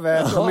i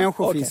havet och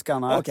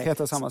människofiskarna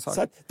heter samma sak.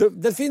 Så att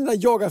delfinerna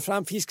jagar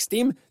fram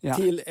fiskstim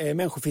till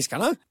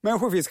människofiskarna.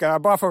 Människofiskarna,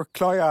 bara för att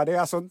klargöra, det är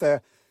alltså inte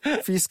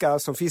fiskar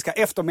som fiskar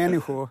efter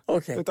människor.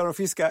 Utan de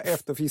fiskar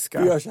efter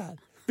fiskar. Vi gör så här.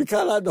 Vi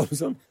kallar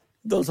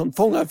de som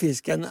fångar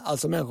fisken,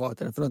 alltså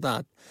människoarten för något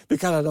annat. Vi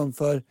kallar dem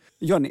för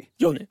Johnny.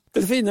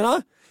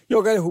 Delfinerna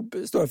jagar ihop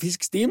stora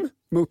fiskstim.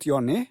 Mot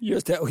Johnny.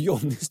 Just det, och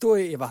Johnny står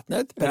i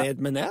vattnet beredd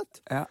med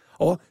nät. Ja.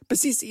 Och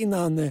precis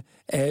innan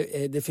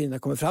delfinerna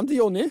kommer fram till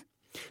Johnny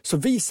så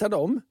visar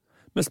de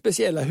med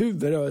speciella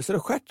huvudrörelser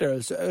och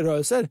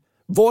stjärtrörelser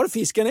var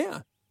fisken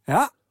är.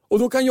 Ja. Och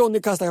då kan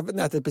Johnny kasta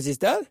nätet precis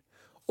där.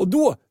 Och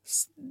då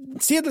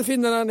ser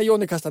delfinerna när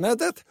Johnny kastar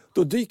nätet,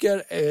 då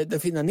dyker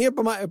delfinerna ner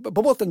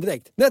på botten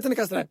direkt. Näten är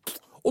kastade.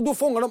 Och då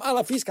fångar de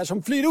alla fiskar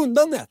som flyr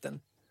undan näten.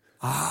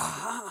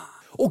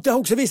 Och det har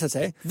också visat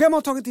sig. Vem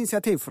har tagit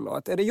initiativ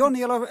förlåt? Är det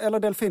Johnny eller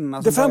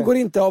delfinerna? Det framgår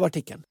inte av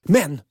artikeln.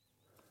 Men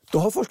då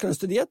har forskarna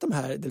studerat de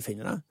här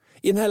delfinerna.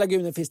 I den här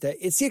lagunen finns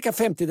det cirka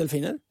 50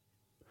 delfiner.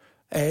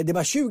 Det är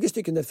bara 20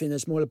 stycken delfiner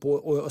som håller på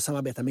och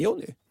samarbetar med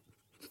Johnny.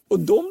 Och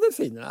de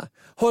delfinerna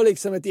har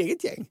liksom ett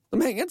eget gäng.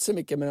 De hänger inte så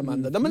mycket med de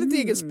andra. De har lite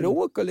eget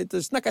språk och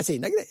lite snackar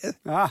sina grejer.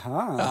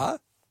 Aha. Ja.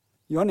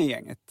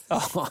 Johnny-gänget.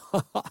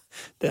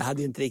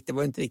 Det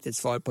var inte riktigt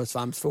svar på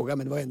Svamps fråga,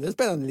 men det var ändå en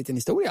spännande liten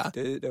historia.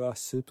 Det var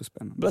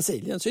superspännande.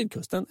 Brasilien,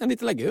 sydkusten, en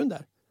liten lagun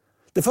där.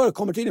 Det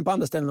förekommer tydligen på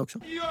andra ställen också.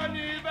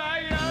 Johnny,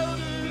 vad gör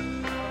du?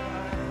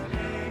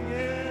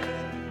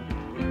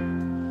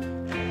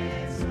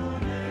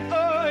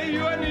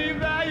 Johnny,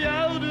 vad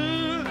gör du?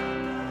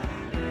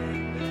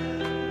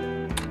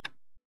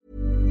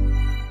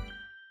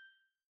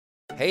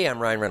 Hey,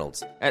 I'm Ryan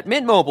Reynolds. At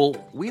Mint Mobile,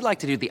 we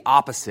like to do the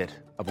opposite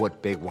of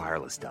what Big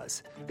Wireless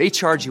does. They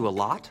charge you a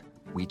lot,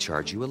 we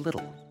charge you a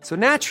little. So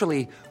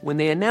naturally, when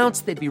they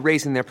announced they'd be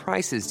raising their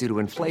prices due to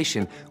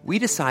inflation, we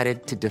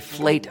decided to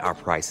deflate our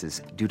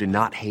prices due to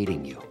not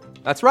hating you.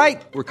 That's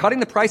right. We're cutting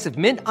the price of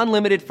Mint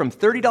Unlimited from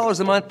 $30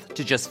 a month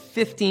to just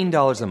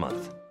 $15 a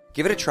month.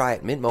 Give it a try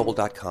at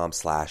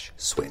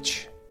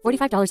mintmobile.com/switch.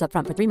 $45 up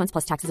front for 3 months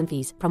plus taxes and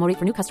fees. Promo rate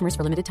for new customers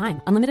for limited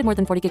time. Unlimited more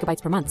than 40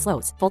 gigabytes per month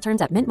slows. Full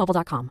terms at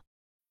mintmobile.com.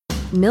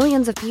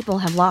 Millions of people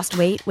have lost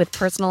weight with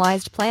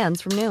personalized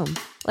plans from Noom.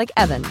 Like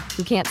Evan,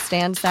 who can't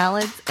stand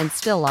salads and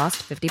still lost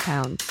 50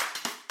 pounds.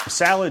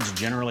 Salads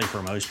generally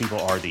for most people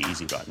are the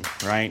easy button,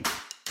 right?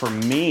 For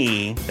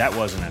me, that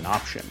wasn't an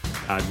option.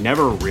 I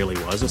never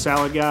really was a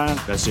salad guy.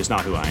 That's just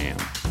not who I am.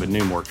 But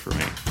Noom worked for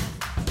me.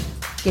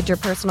 Get your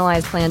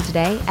personalized plan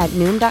today at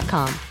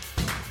Noom.com.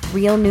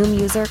 Real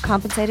Noom user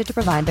compensated to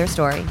provide their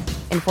story.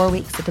 In 4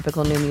 weeks, the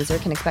typical Noom user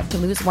can expect to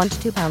lose 1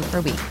 to 2 pounds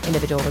per week.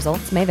 Individual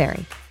results may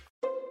vary.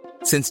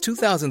 Since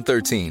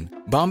 2013,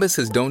 Bombas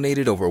has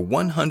donated over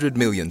 100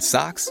 million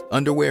socks,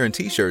 underwear, and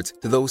T-shirts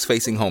to those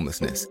facing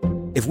homelessness.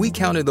 If we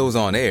counted those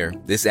on air,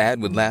 this ad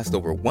would last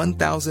over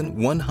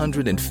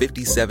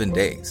 1,157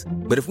 days.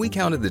 But if we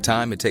counted the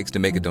time it takes to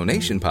make a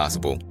donation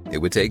possible,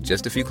 it would take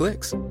just a few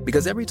clicks.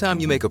 Because every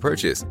time you make a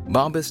purchase,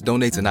 Bombas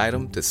donates an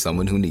item to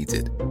someone who needs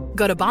it.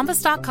 Go to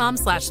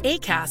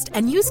bombas.com/ACAST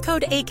and use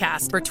code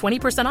ACAST for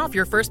 20% off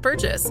your first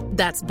purchase.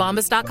 That's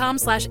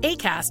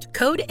bombas.com/ACAST,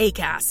 code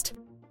ACAST.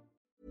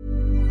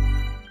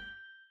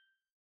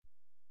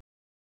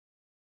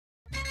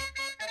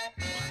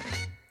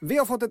 Vi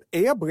har fått ett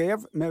e-brev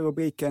med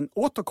rubriken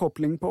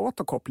återkoppling på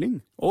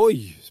återkoppling.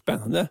 Oj,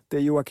 spännande. Det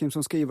är Joakim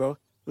som skriver.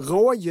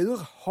 Rådjur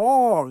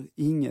har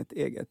inget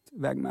eget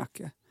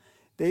vägmärke.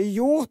 Det är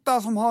hjortar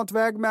som har ett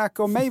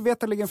vägmärke och mig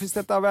veterligen finns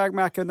detta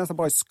vägmärke nästan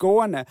bara i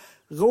Skåne.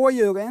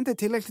 Rådjur är inte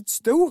tillräckligt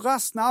stora,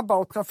 snabba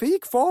och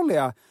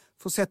trafikfarliga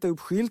för att sätta upp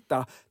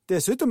skyltar.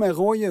 Dessutom är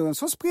rådjuren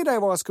så spridda i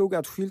våra skogar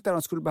att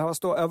skyltarna skulle behöva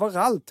stå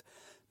överallt.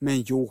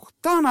 Men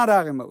hjortarna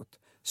däremot,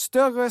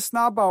 större,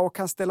 snabba och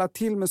kan ställa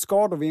till med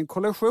skador vid en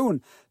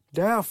kollision.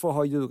 Därför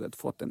har djuret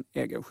fått en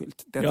egen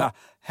skylt. Detta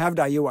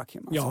hävdar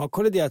Joakim. Alltså. Jag har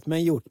kolliderat med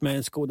en hjort med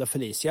en Skoda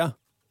Felicia.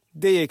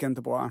 Det gick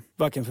inte bra.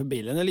 Varken för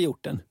bilen eller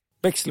hjorten.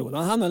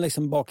 Växellådan hamnade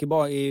liksom bak i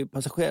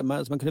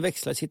passageraren så man kunde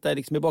växla, sitta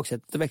liksom i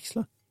baksätet och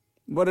växla.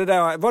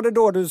 Var det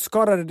då du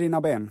skadade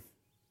dina ben?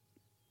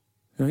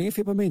 Jag har ingen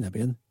fel på mina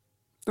ben.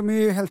 De är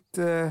ju helt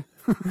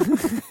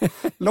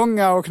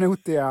långa och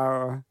knotiga.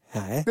 Och...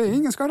 Nej. Det är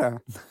ingen skada.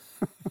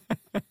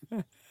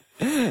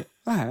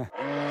 Nej.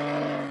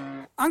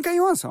 Anka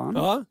Johansson.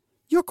 Ja.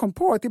 Jag kom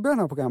på att i början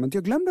av programmet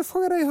jag glömde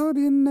fråga dig hur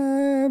din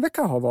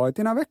vecka har varit,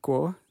 dina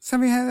veckor.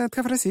 Sen vi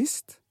träffades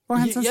sist. Vad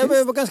har hänt sen sist?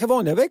 Det var ganska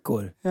vanliga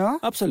veckor. Ja.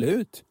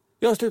 Absolut.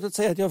 Jag har slutat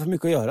säga att jag har för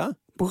mycket att göra.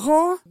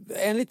 Bra.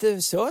 En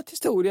lite söt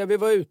historia. Vi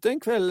var ute en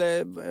kväll,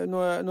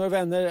 några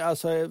vänner,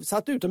 alltså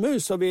satt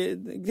utomhus och vi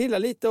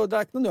grillade lite och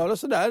drack någon öl och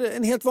sådär.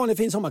 En helt vanlig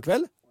fin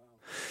sommarkväll.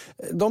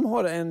 De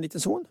har en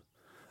liten son.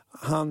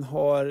 Han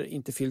har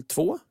inte fyllt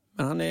 2,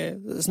 men han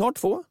är snart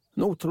 2.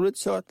 En otroligt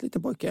söt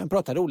liten pojke. Han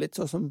pratar roligt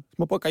så som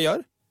små pojkar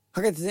gör.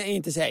 Han kan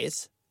inte säga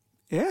S.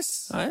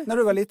 Yes. Nej. När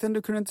du var liten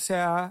du kunde inte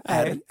säga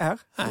R.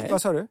 Nej.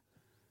 Vad sa du?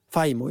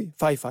 Fajmoj,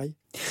 faj.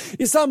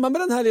 I samband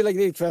med den här lilla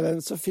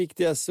grillkvällen så fick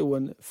deras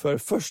son för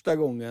första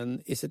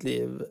gången i sitt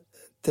liv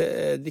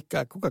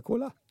dricka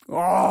Coca-Cola.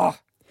 Åh!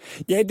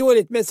 Det är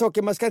dåligt med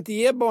socker, man ska inte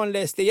ge barn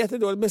läsk. Det är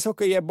jättedåligt med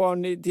socker, ge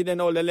barn till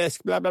den åldern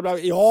läsk, bla bla bla.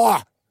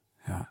 Ja,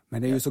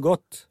 men det är ju så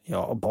gott.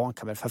 Ja, och barn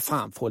kan väl för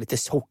fan få lite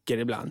socker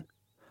ibland.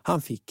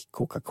 Han fick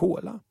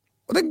Coca-Cola.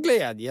 Och den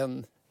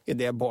glädjen i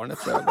det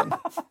barnets ögon.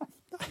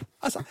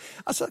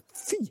 Alltså,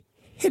 fy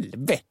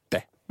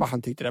helvete vad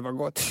han tyckte det var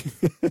gott.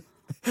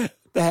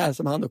 Det här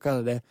som han då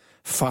kallade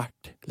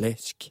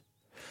fartläsk.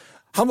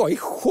 Han var i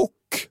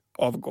chock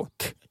av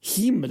gott.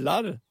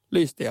 Himlar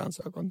lyste i hans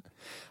ögon.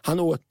 Han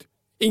åt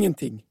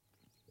ingenting.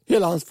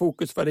 Hela hans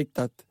fokus var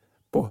riktat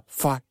på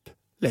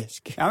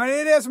fartläsk. Ja, men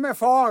det är det som är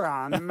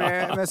faran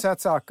med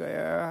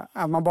sötsaker.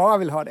 Att man bara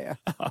vill ha det.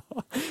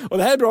 Och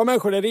det här är bra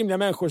människor, det är rimliga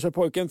människor, så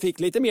pojken fick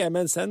lite mer,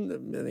 men sen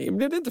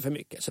blev det inte för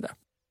mycket. Sådär.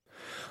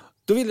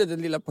 Då ville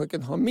den lilla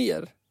pojken ha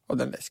mer av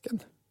den läsken.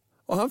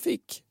 Och han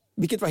fick,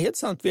 vilket var helt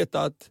sant,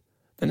 veta att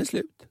den är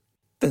slut.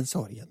 Den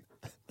sorgen.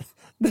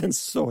 Den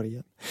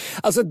sorgen.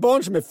 Alltså ett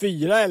barn som är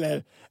 4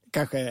 eller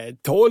kanske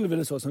 12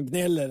 eller så som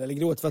gnäller eller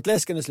gråter för att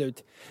läsken är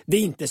slut. Det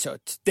är inte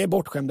sött. Det är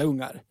bortskämda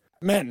ungar.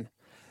 Men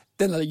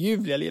denna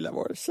ljuvliga lilla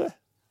varelse,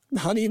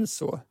 han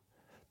insåg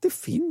det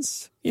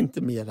finns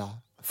inte mera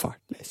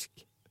fartläsk.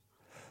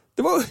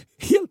 Det var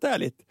helt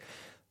ärligt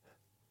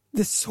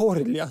det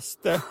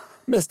sorgligaste,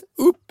 mest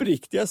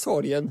uppriktiga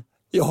sorgen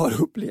jag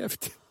har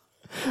upplevt.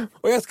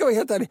 Och jag ska vara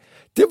helt ärlig,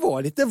 det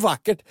var lite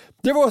vackert.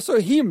 Det var så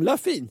himla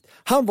fint.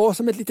 Han var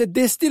som ett litet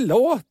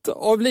destillat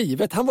av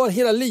livet. Han var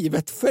hela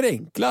livet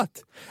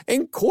förenklat.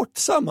 En kort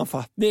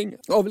sammanfattning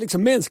av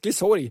liksom mänsklig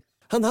sorg.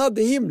 Han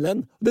hade himlen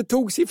och det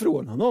togs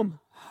ifrån honom.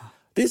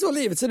 Det är så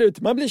livet ser ut.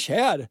 Man blir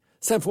kär.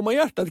 Sen får man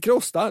hjärtat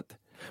krossat.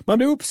 Man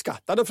blir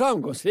uppskattad och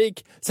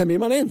framgångsrik. Sen blir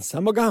man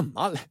ensam och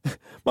gammal.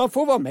 Man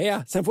får vara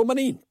med. Sen får man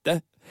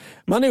inte.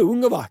 Man är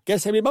ung och vacker.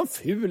 Sen blir man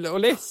ful och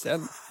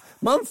ledsen.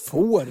 Man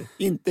får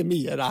inte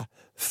mera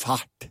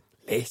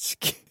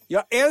fartläsk.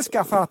 Jag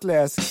älskar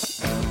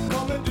fartläsk.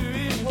 Kommer du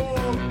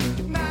ihåg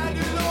när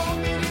du låg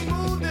vid din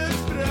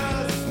moders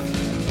bröst?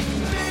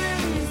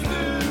 Minns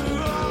du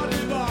vad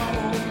det var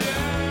hon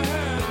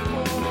bjöd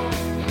på?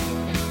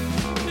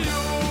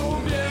 Jo,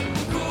 hon bjöd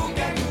på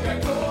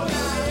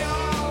Coca-Cola. Ja,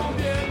 hon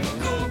bjöd på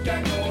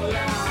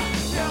Coca-Cola.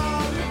 Ja,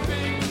 du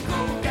fick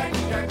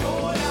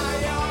Coca-Cola.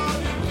 Ja,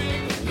 du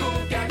fick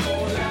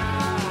Coca-Cola.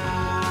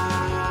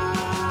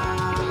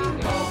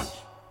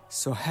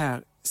 Så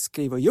här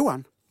skriver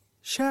Johan.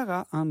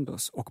 Kära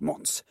Anders och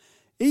Måns.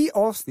 I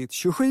avsnitt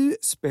 27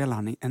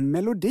 spelar ni en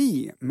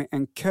melodi med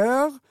en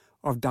kör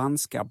av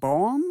danska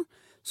barn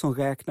som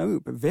räknar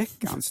upp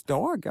veckans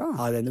dagar.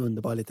 Ja, det är en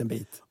underbar liten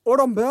bit. Och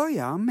de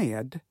börjar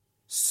med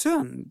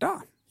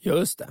söndag.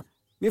 Just det.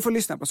 Vi får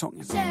lyssna på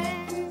sången.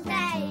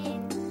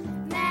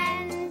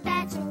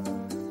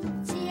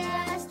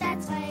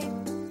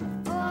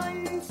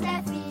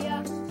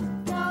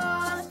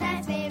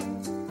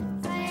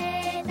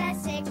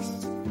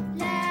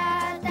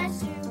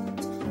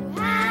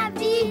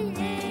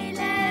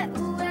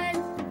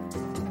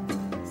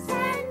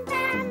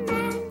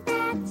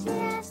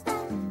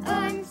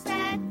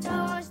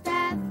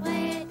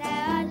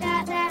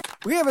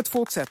 Brevet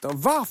fortsätter.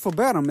 Varför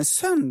börjar de med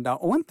söndag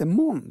och inte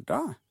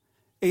måndag?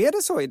 Är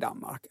det så i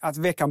Danmark att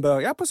veckan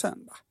börjar på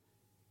söndag?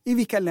 I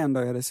vilka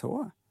länder är det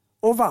så?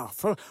 Och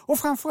varför? Och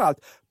framförallt,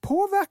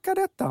 påverkar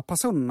detta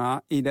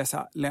personerna i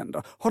dessa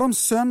länder? Har de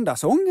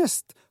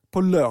söndagsångest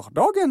på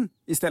lördagen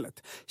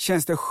istället?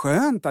 Känns det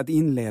skönt att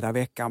inleda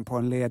veckan på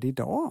en ledig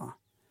dag?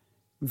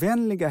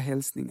 Vänliga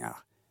hälsningar,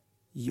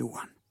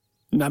 Johan.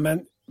 Nej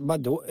men,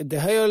 vadå? Det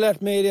har jag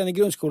lärt mig redan i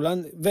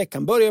grundskolan.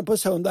 Veckan börjar på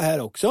söndag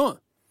här också.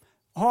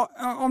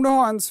 Om du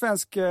har en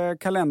svensk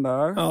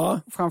kalender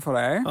framför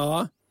dig.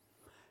 Ja.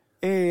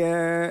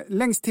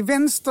 Längst till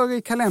vänster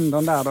i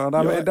kalendern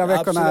där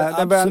veckorna,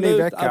 där börjar en ny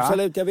vecka.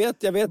 Absolut, jag vet.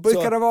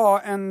 Brukar så. Det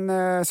vara en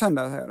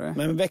söndag, säger du?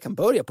 Men veckan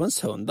börjar på en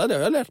söndag, det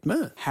har jag lärt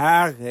mig.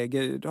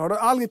 Herregud, har du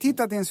aldrig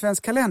tittat i en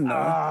svensk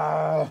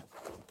kalender?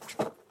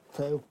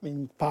 Ta upp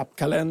min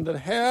pappkalender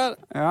här.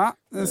 Ja,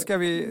 nu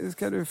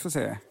ska du få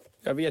se.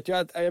 Jag vet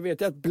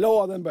ju att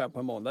bladen börjar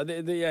på måndag,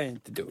 det är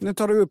inte dumt. Nu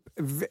tar du upp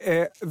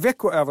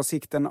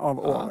veckoöversikten av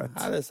året.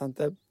 Ja, det är sant,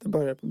 det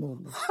börjar på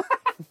måndag.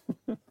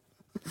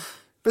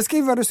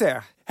 Beskriv vad du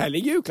ser. Här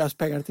ligger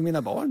julklappspengar till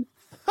mina barn.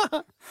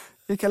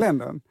 I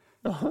kalendern.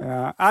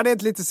 Ja, det är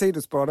ett litet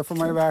sidospår, det får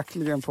man ju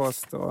verkligen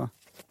påstå.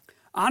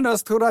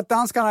 Anders, tror du att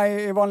danskarna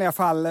i vanliga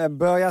fall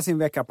börjar sin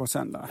vecka på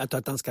söndag? Jag tror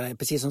att danskarna är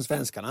precis som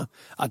svenskarna.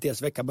 Att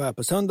deras vecka börjar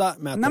på söndag.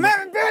 Med att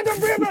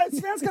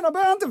svenskarna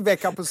börjar inte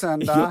vecka på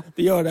söndag. Jo,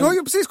 det gör den. Du har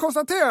ju precis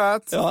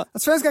konstaterat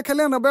att svenska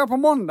kalendrar börjar på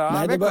måndag.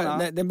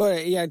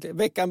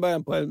 Veckan börjar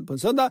på en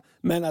söndag.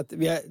 Men att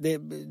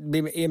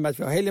i och med att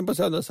vi har helgen på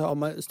söndag så har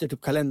man styrt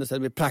upp kalendern så att det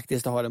blir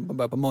praktiskt att ha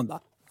den på måndag.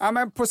 Ja,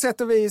 men på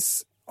sätt och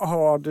vis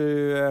har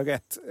du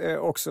rätt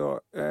också.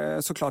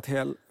 Såklart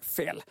helt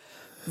fel.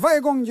 Varje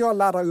gång jag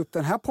laddar upp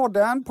den här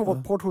podden på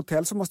vårt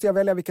poddhotell så måste jag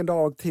välja vilken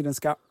dag tiden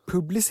ska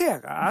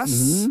publiceras.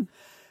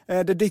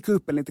 Det dyker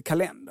upp en liten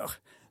kalender.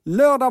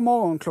 Lördag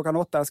morgon klockan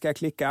 8 ska jag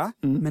klicka.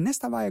 Men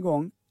nästan varje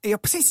gång är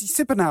jag precis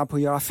supernära på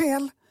att göra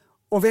fel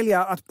och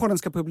välja att podden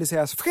ska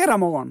publiceras fredag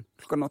morgon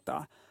klockan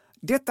 8.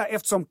 Detta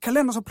eftersom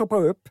kalendern som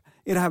ploppar upp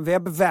i det här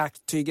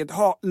webbverktyget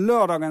har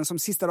lördagen som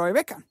sista dag i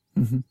veckan.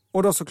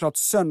 Och då såklart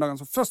söndagen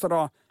som första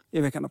dag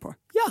i veckan på.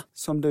 Ja,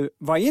 som du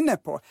var inne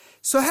på.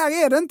 Så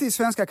här är det inte i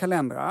svenska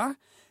kalendrar.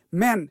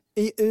 Men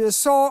i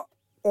USA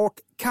och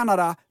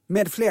Kanada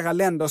med flera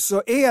länder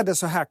så är det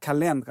så här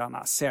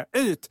kalendrarna ser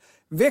ut.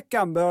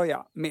 Veckan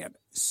börjar med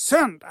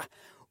söndag.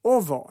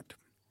 Och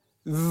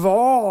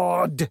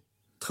vad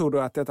tror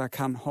du att detta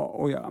kan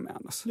ha att göra med,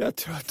 Anders? Jag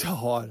tror att det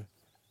har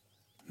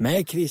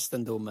med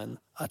kristendomen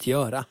att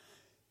göra.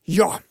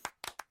 Ja.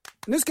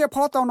 Nu ska jag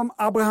prata om de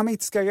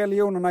abrahamitiska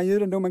religionerna,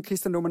 judendomen,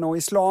 kristendomen och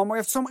islam. Och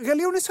eftersom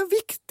religion är så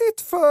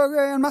viktigt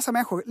för en massa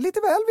människor, lite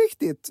väl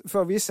viktigt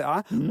för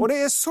vissa. Och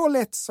det är så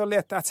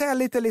lätt att säga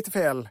lite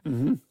fel.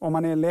 Om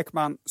man är en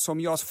lekman som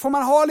jag, så får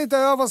man ha lite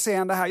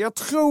överseende här. Jag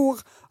tror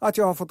att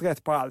jag har fått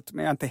rätt på allt,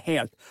 men jag är inte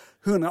helt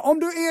 100. Om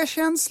du är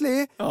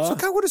känslig så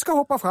kanske du ska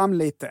hoppa fram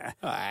lite.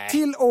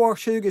 Till år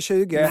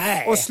 2020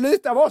 och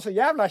sluta vara så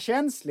jävla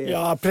känslig.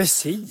 Ja,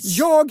 precis.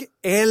 Jag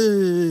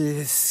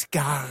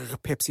älskar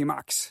Pepsi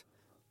Max.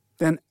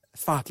 Den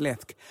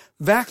svartlätsk.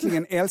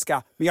 Verkligen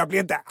älskar. Men jag blir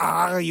inte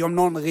arg om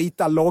någon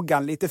ritar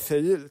loggan lite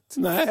fult.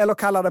 Nej. Eller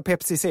kallar det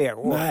Pepsi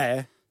Zero.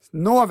 Nej.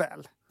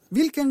 Nåväl.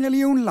 Vilken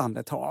religion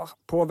landet har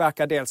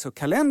påverkar dels hur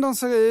kalendern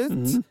ser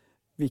ut.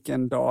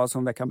 Vilken dag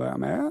som veckan börjar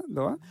med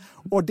då.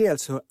 Och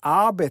dels hur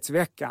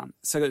arbetsveckan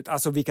ser ut.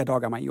 Alltså vilka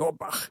dagar man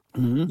jobbar.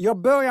 Jag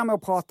börjar med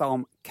att prata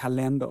om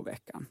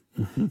kalenderveckan.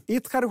 I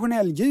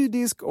traditionell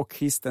judisk och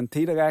kristen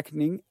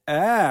tideräkning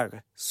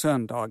är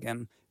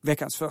söndagen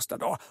veckans första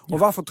dag. Och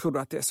varför tror du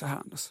att det är så här,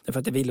 Anders? Det är för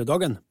att det är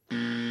vilodagen.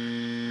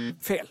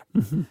 Fel.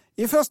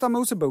 I första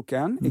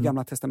Moseboken i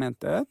Gamla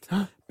testamentet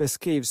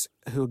beskrivs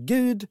hur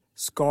Gud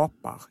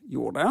skapar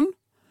jorden.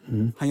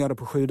 Han gör det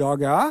på 7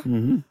 dagar.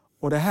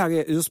 Och det här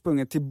är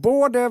ursprunget till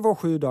både vår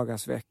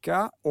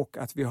 7-dagarsvecka och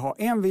att vi har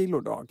en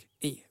vilodag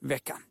i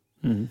veckan.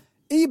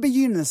 I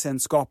begynnelsen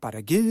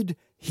skapade Gud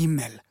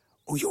himmel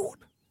och jord.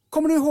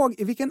 Kommer du ihåg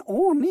i vilken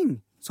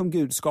ordning som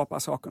Gud skapar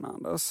sakerna,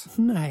 Anders?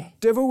 Nej.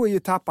 Det vore ju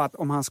tappat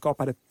om han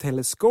skapade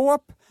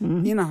teleskop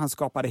innan han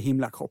skapade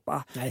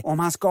himlakroppar. Nej. Om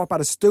han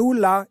skapade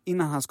stolar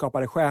innan han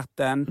skapade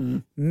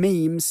stjärten.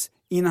 Memes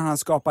innan han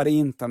skapade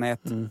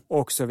internet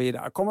och så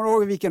vidare. Kommer du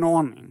ihåg i vilken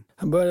ordning?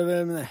 Han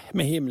började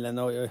med himlen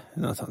och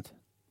något sånt.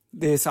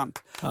 Det är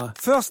sant. Ja.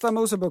 Första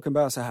Moseboken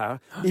börjar så här.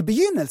 I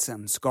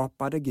begynnelsen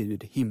skapade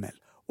Gud himmel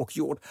och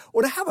jord.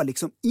 Och det här var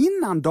liksom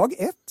innan dag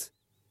 1.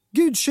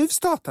 Gud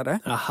tjuvstartade.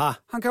 Aha.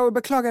 Han kanske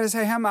beklagade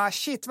sig hemma.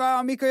 Shit,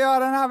 vad mycket att göra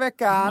den här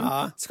veckan.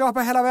 Ja. Skapa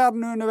hela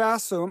världen och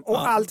universum.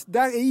 Och allt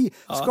där i.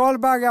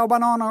 Skalbaggar och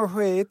bananer och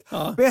skit.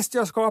 Bäst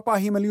jag skapar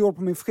himmel och jord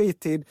på min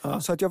fritid.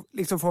 Så att jag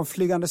liksom får en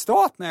flygande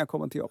start när jag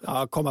kommer till jobbet.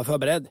 Ja, komma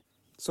förberedd.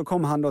 Så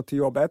kom han då till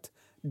jobbet.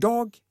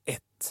 Dag 1.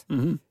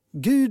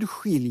 Gud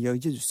skiljer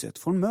ljuset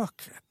från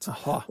mörkret.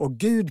 Aha. Och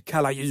Gud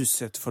kallar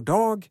ljuset för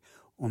dag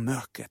och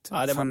mörkret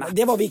för natt.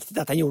 Det var viktigt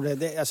att han gjorde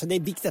det. Alltså, det är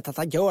viktigt att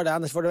han gör det.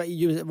 Annars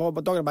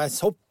var dagen bara en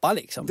soppa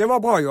liksom. Det var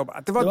bra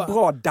jobbat. Det var ett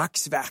bra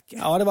dagsverke.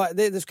 Ja,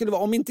 det skulle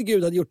vara, om inte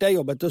Gud hade gjort det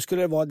jobbet, då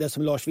skulle det vara det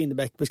som Lars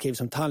Winnerbäck beskriver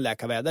som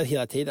tandläkarväder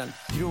hela tiden.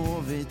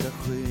 Gråvita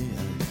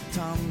skyar,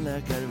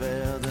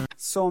 tandläkarväder.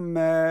 Som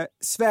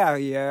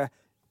Sverige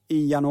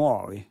i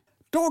januari.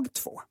 Dag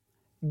 2.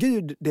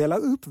 Gud delar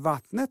upp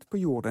vattnet på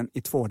jorden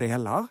i 2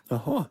 delar.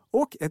 Aha.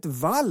 Och ett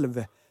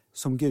valv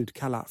som Gud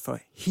kallar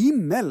för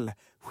himmel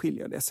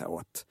skiljer dessa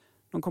åt.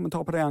 Någon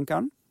kommentar på det,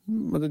 Ankan?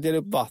 Men du delar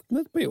upp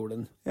vattnet på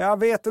jorden? Jag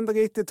vet inte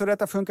riktigt hur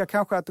detta funkar.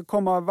 Kanske att det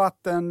kommer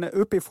vatten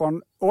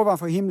uppifrån,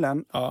 ovanför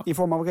himlen, i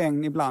form av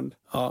regn ibland.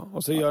 Ja,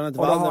 och så gör han ett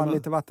valv. Och då har han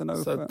lite vatten där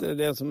uppe. Så att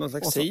det är som någon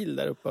slags sil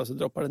där uppe och så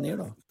droppar det ner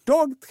då.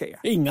 Dag 3.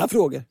 Inga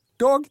frågor.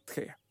 Dag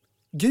 3.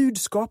 Gud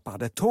skapar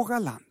det torra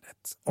landet.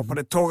 Och på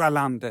det torra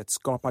landet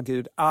skapar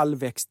Gud all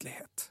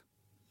växtlighet.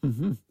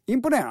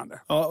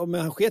 Imponerande. Ja,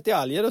 men han sket i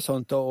alger och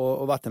sånt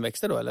och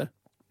vattenväxter då, eller?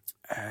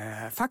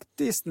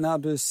 Faktiskt, när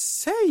du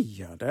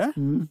säger det.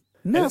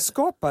 När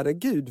skapade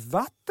Gud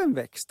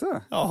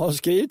vattenväxter? Ja,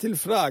 skriv till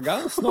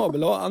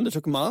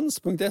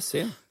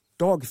fragan@andersochmans.se.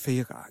 Dag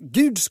 4.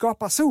 Gud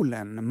skapar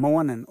solen,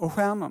 månen och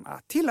stjärnorna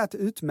till att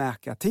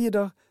utmärka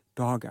tider,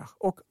 dagar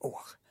och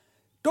år.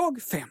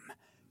 Dag 5.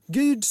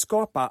 Gud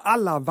skapar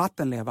alla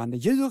vattenlevande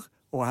djur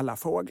och alla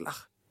fåglar.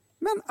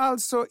 Men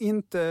alltså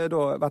inte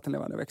då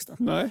vattenlevande växter.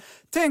 Nej.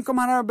 Tänk om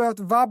han hade behövt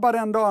vabba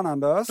den dagen,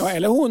 Anders. Ja,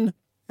 eller hon.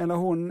 Eller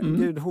hon,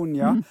 Gud, hon,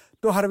 ja.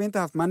 Då hade vi inte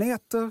haft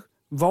maneter,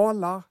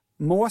 valar,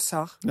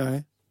 måsar.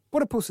 Nej.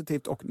 Både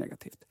positivt och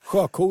negativt.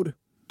 Sjökor.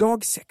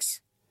 Dag 6.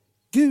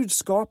 Gud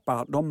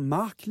skapar de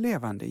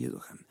marklevande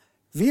djuren.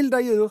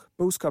 Vilda djur,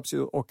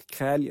 boskapsdjur och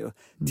kräldjur.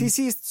 Till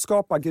sist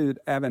skapar Gud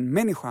även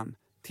människan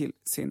till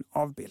sin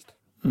avbild.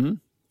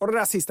 Och det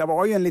där sista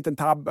var ju en liten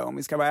tabbe, om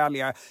vi ska vara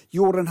ärliga.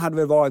 Jorden hade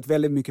väl varit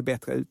väldigt mycket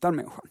bättre utan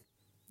människan.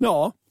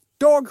 Ja.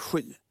 Dag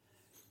 7.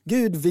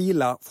 Gud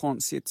vilar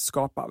från sitt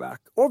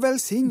skaparverk och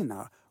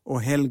välsignar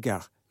och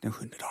helgar den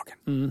 7:e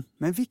dagen.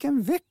 Men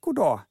vilken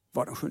veckodag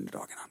var den 7:e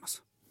dagen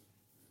annars?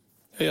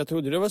 Jag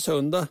trodde det var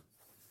söndag.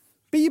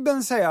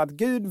 Bibeln säger att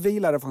Gud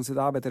vilade från sitt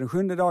arbete den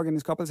 7:e dagen i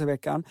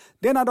skapelseveckan.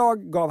 Denna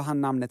dag gav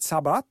han namnet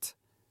sabbat,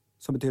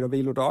 som betyder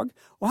vilodag.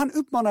 Och han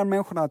uppmanade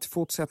människorna att i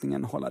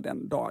fortsättningen hålla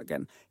den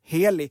dagen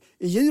helig.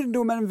 I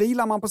judendomen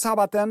vilar man på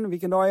sabbaten.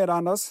 Vilken dag är det,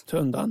 Anders?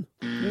 Söndagen.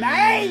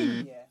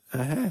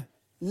 Nej!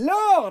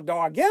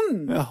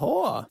 Lördagen!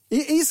 Jaha.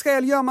 I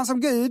Israel gör man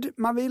som Gud.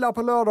 Man vilar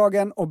på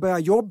lördagen och börjar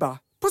jobba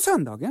på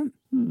söndagen.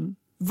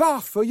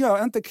 Varför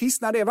gör inte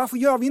kristna det? Varför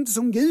gör vi inte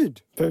som Gud?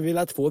 För vi vill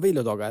ha 2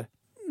 vilodagar.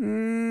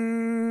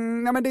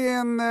 Nej, men det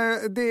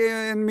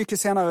är en mycket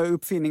senare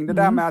uppfinning. Det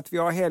där med att vi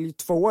har helg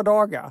 2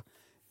 dagar.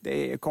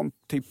 Det kom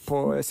typ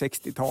på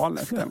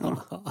 60-talet.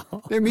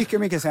 Det är mycket,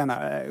 mycket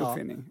senare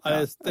uppfinning. Ja,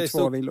 det är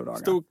 2 vilodagar.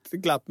 Stort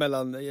glapp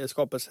mellan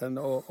skapelsen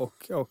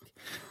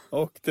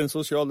och den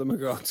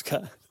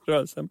socialdemokratiska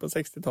rörelsen på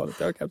 60-talet.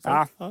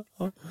 Ja.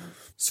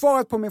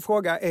 Svaret på min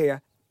fråga är: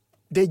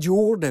 det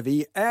gjorde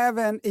vi.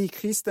 Även i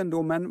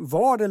kristendomen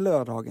var det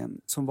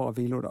lördagen som var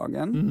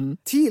vilodagen.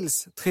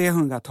 Tills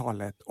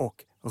 300-talet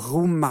och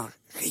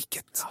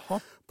romarriket.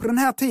 På den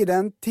här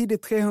tiden,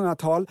 tidigt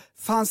 300-tal,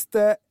 fanns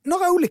det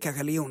några olika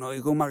religioner i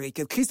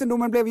romarriket.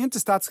 Kristendomen blev ju inte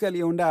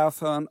statsreligion där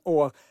förrän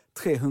år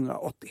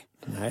 380.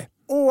 Nej.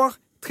 År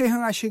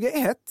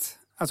 321,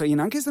 alltså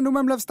innan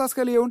kristendomen blev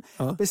statsreligion,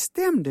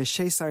 bestämde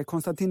kejsare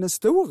Konstantin den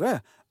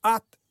store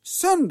att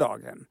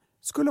söndagen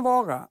skulle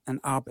vara en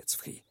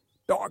arbetsfri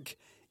dag.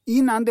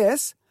 Innan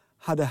dess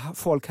hade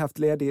folk haft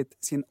ledigt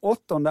sin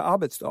 8:e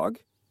arbetsdag.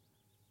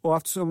 Och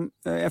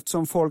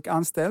eftersom folk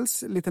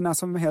anställs lite när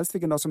som helst,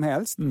 vilken dag som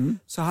helst,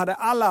 så hade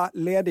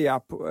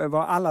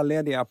var alla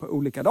lediga på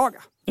olika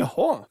dagar.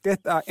 Jaha.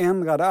 Detta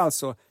ändrade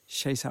alltså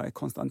kejsare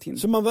Konstantin.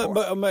 Så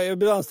om jag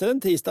blev anställd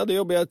en tisdag, då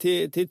jobbade jag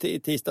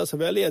till tisdag, så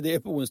var jag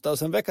ledig på onsdag. Och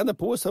sen veckan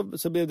därpå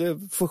så blev det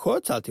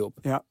försköts alltihop.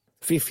 Ja.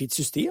 Fiffigt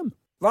system.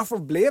 Varför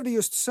blev det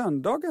just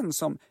söndagen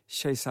som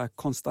kejsare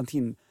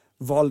Konstantin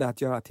valde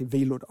att göra till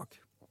vilodag?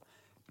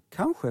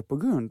 Kanske på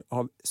grund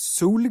av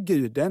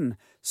solguden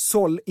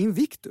Sol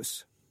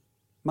Invictus.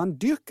 Man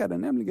dyrkade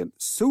nämligen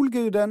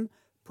solguden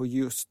på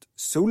just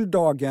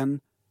soldagen,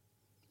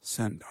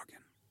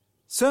 söndagen.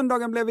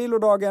 Söndagen blev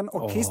vilodagen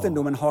och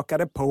kristendomen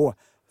hakade på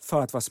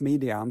för att vara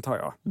smidiga, antar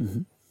jag.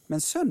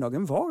 Men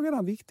söndagen var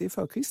redan viktig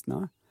för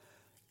kristna.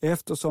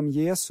 Eftersom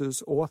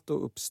Jesus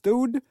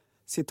återuppstod,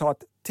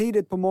 citat,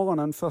 tidigt på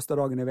morgonen första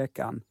dagen i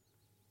veckan.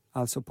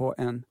 Alltså på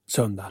en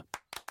söndag.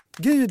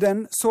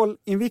 Guden Sol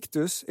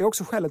Invictus är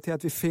också skälet till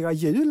att vi firar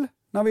jul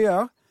när vi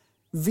gör.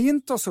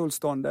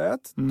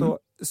 Vintersolståndet, då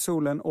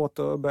solen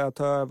åter börjar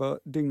ta över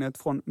dygnet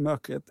från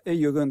mörkret, är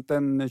ju runt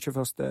den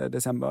 21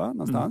 december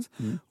någonstans.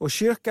 Och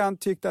kyrkan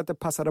tyckte att det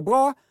passade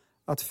bra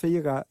att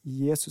fira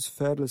Jesus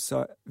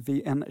födelse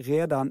vid en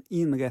redan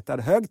inrättad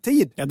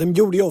högtid. Ja, de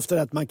gjorde ju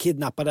ofta att man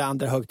kidnappade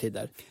andra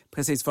högtider.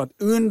 Precis, för att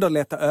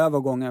underlätta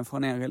övergången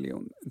från en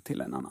religion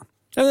till en annan.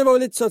 Ja, det var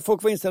lite så att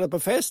folk var inställda på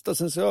fest och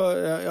sen så,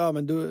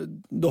 men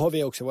då har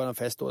vi också våran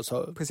fest då.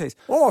 Så. Precis.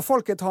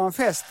 Folket har en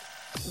fest.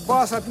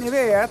 Bara så att ni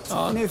vet,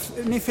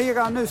 nu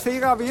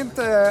firar vi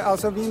inte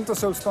alltså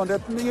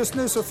vintersolståndet. Just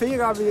nu så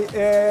firar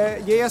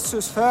vi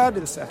Jesus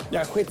födelse.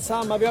 Ja,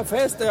 skitsamma, vi har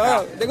fest.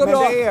 Ja, det går men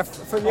bra. Men det är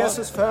för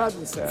Jesus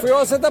födelse. Får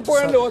jag sätta på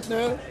en låt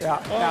nu? Ja,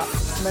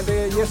 men det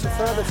är Jesus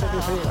födelse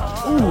vi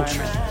firar.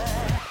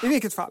 I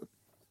vilket fall,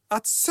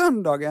 att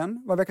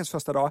söndagen var veckans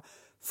första dag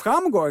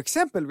framgår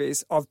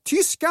exempelvis av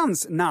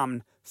tyskans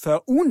namn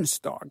för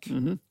onsdag.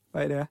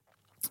 Vad är det?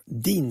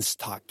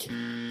 Dienstag.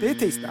 Det är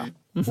tisdag.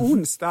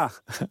 Onsdag.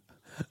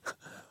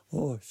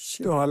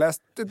 Shit. Du har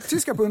läst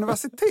tyska på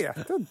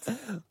universitetet.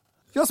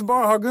 Jag som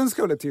bara har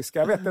grundskoletyska,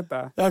 jag vet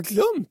detta. Jag har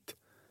glömt.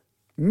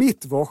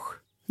 Mittwoch.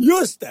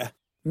 Just det.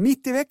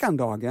 Mitt i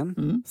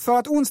veckan-dagen. För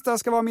att onsdag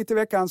ska vara mitt i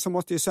veckan så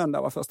måste ju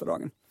söndag vara första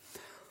dagen.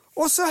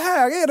 Och så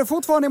här är det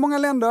fortfarande i många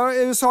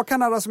länder, USA,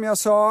 Kanada som jag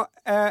sa,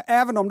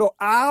 även om då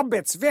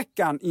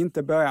arbetsveckan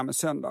inte börjar med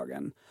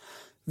söndagen.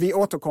 Vi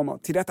återkommer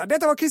till detta.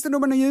 Detta var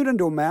kristendomen och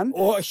judendomen.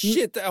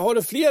 Shit, har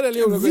du fler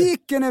religioner?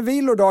 Vilken är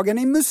vilodagen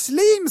i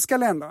muslimska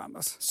länder,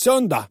 Anders?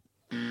 Söndag.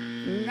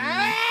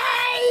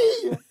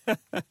 Nej!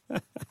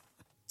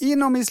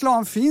 Inom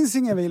islam finns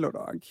ingen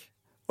vilodag.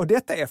 Och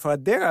detta är för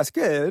att deras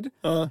Gud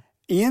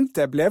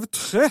inte blev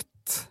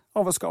trött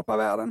av att skapa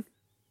världen.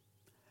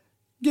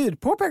 Gud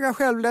påpekar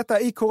själv detta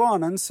i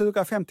Koranen,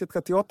 sura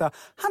 50:38.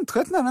 Han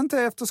tröttnade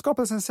inte efter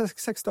skapelsen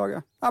 6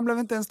 dagar. Han blev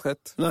inte ens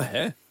trött.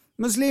 Nej.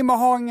 Muslimer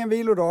har ingen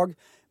vilodag,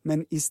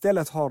 men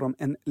istället har de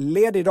en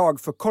ledig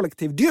dag för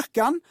kollektiv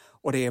dyrkan.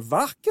 Och det är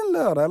varken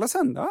lördag eller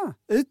söndag,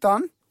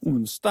 utan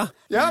onsdag.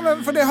 Ja,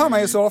 men för det hör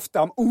man ju så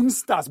ofta om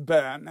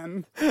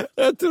onsdagsbönen.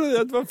 Jag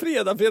trodde att det var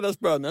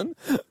fredagsbönen.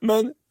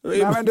 Men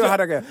du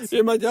hade rätt.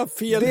 Jag har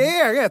fel. Det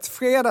är rätt.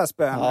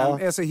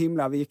 Fredagsbönen är så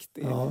himla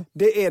viktig. Ja.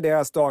 Det är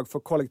deras dag för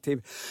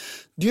kollektiv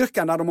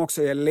dyrkan där de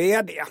också är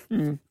lediga.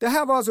 Det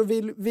här var alltså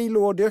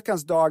vilo- och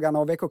dyrkansdagarna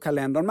och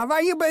veckokalendern. Men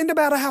vad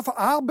innebär det här för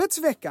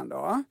arbetsveckan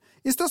då?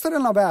 I största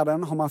delen av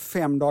världen har man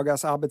 5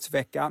 dagars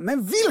arbetsvecka.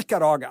 Men vilka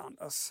dagar,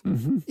 Anders?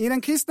 I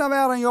den kristna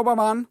världen jobbar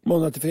man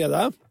måndag till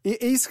fredag.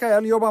 I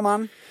Israel jobbar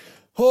man.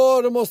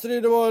 Då måste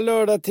det vara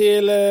lördag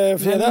till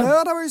fredag. Men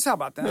lördag var ju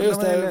sabbaten.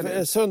 Just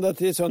det, söndag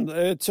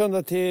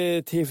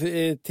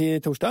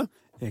till torsdag.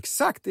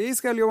 Exakt, i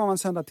Israel jobbar man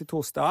söndag till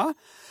torsdag.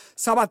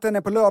 Sabbaten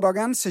är på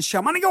lördagen, så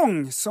kör man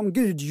igång som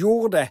Gud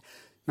gjorde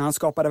när han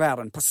skapade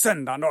världen på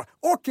söndagen då.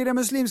 Och i den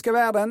muslimska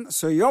världen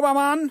så jobbar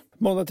man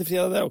måndag till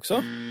fredag där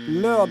också.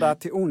 Lördag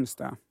till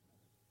onsdag.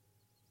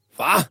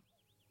 Va?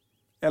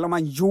 Eller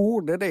man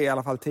gjorde det i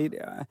alla fall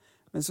tidigare.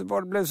 Men så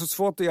blev det så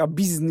svårt att göra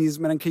business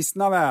med den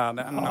kristna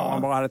världen. När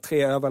man bara hade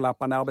 3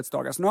 överlappande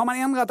arbetsdagar. Så nu har man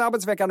ändrat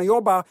arbetsveckan och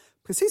jobbar,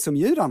 precis som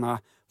judarna,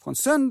 från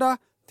söndag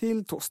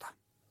till torsdag.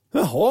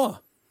 Jaha.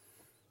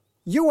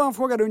 Johan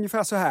frågade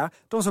ungefär så här.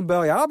 De som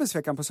börjar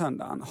arbetsveckan på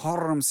söndagen,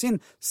 har de sin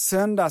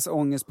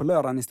söndagsångest på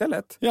lördagen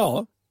istället?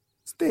 Ja.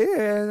 Så det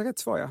är rätt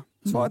svar, ja.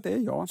 Svaret är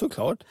ja.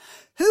 Såklart.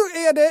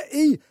 Hur är det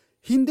i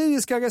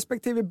hinduiska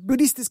respektive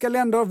buddhistiska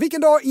länder?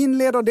 Vilken dag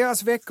inleder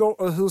deras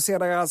veckor och hur ser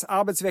deras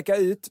arbetsvecka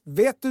ut?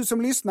 Vet du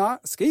som lyssnar?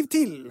 Skriv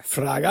till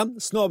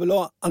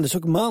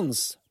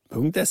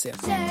fragan@andersochmans.se.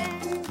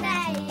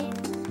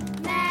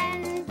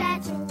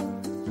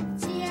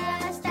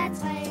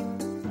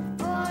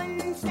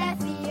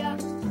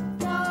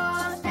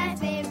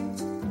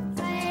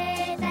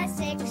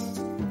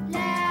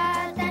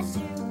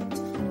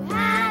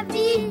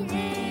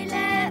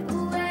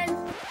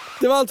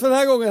 Det var allt för den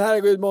här gången.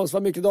 Herregud Måns,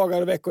 vad mycket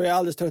dagar och veckor. Jag är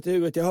alldeles trött i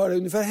huvudet. Jag hörde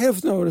ungefär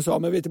hälften av vad du sa,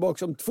 men vi är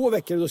tillbaka om 2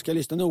 veckor och då ska jag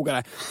lyssna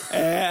noggrannare.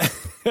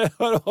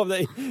 Hör av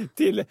dig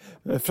till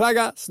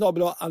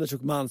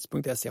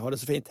fraga@andersochmans.se. Ha det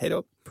så fint. Hej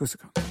då. Puss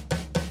och kram.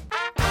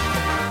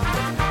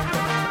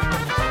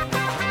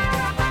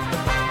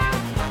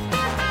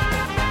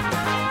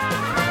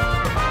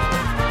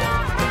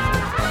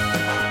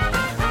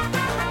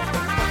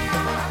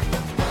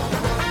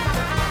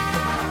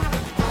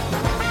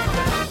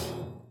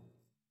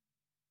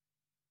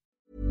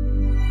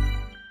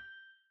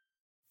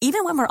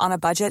 Even when we're on a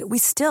budget, we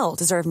still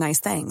deserve nice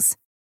things.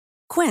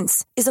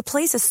 Quince is a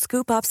place to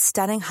scoop up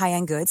stunning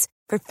high-end goods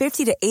for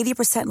 50 to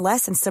 80%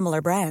 less than similar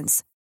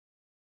brands.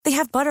 They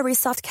have buttery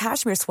soft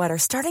cashmere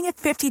sweaters starting at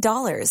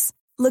 $50,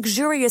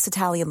 luxurious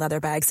Italian leather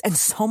bags, and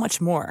so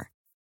much more.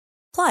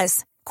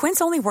 Plus,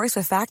 Quince only works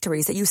with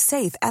factories that use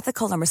safe,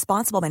 ethical, and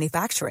responsible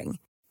manufacturing.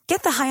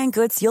 Get the high-end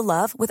goods you'll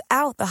love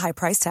without the high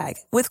price tag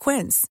with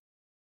Quince.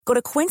 Go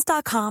to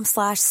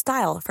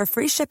quince.com/style for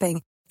free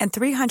shipping and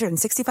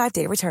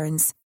 365-day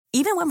returns.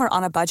 Even when we're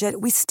on a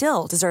budget, we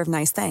still deserve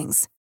nice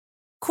things.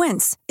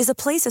 Quince is a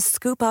place to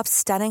scoop up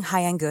stunning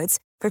high-end goods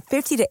for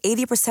 50 to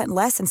 80%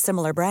 less than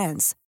similar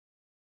brands.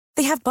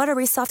 They have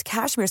buttery soft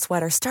cashmere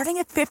sweaters starting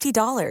at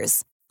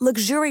 $50,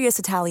 luxurious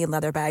Italian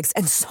leather bags,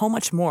 and so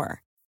much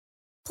more.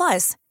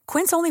 Plus,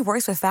 Quince only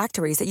works with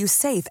factories that use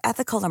safe,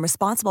 ethical, and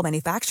responsible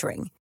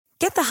manufacturing.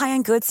 Get the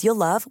high-end goods you'll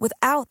love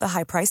without the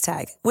high price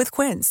tag with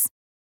Quince.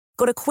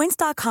 Go to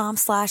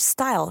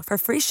quince.com/style for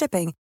free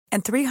shipping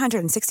and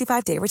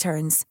 365-day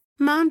returns.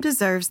 Mom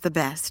deserves the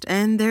best,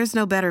 and there's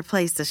no better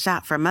place to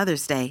shop for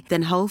Mother's Day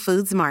than Whole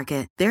Foods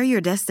Market. They're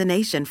your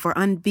destination for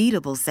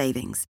unbeatable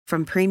savings,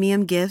 from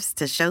premium gifts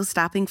to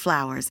show-stopping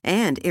flowers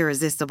and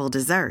irresistible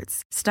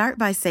desserts. Start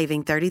by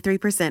saving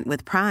 33%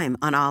 with Prime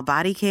on all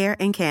body care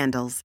and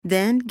candles.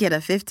 Then get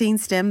a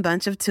 15-stem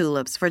bunch of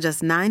tulips for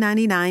just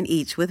 $9.99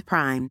 each with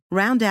Prime.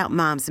 Round out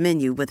Mom's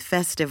menu with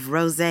festive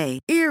rosé,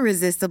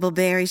 irresistible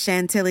berry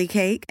chantilly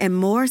cake, and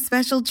more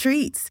special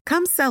treats.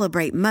 Come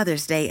celebrate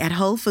Mother's Day at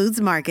Whole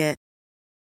Foods Market.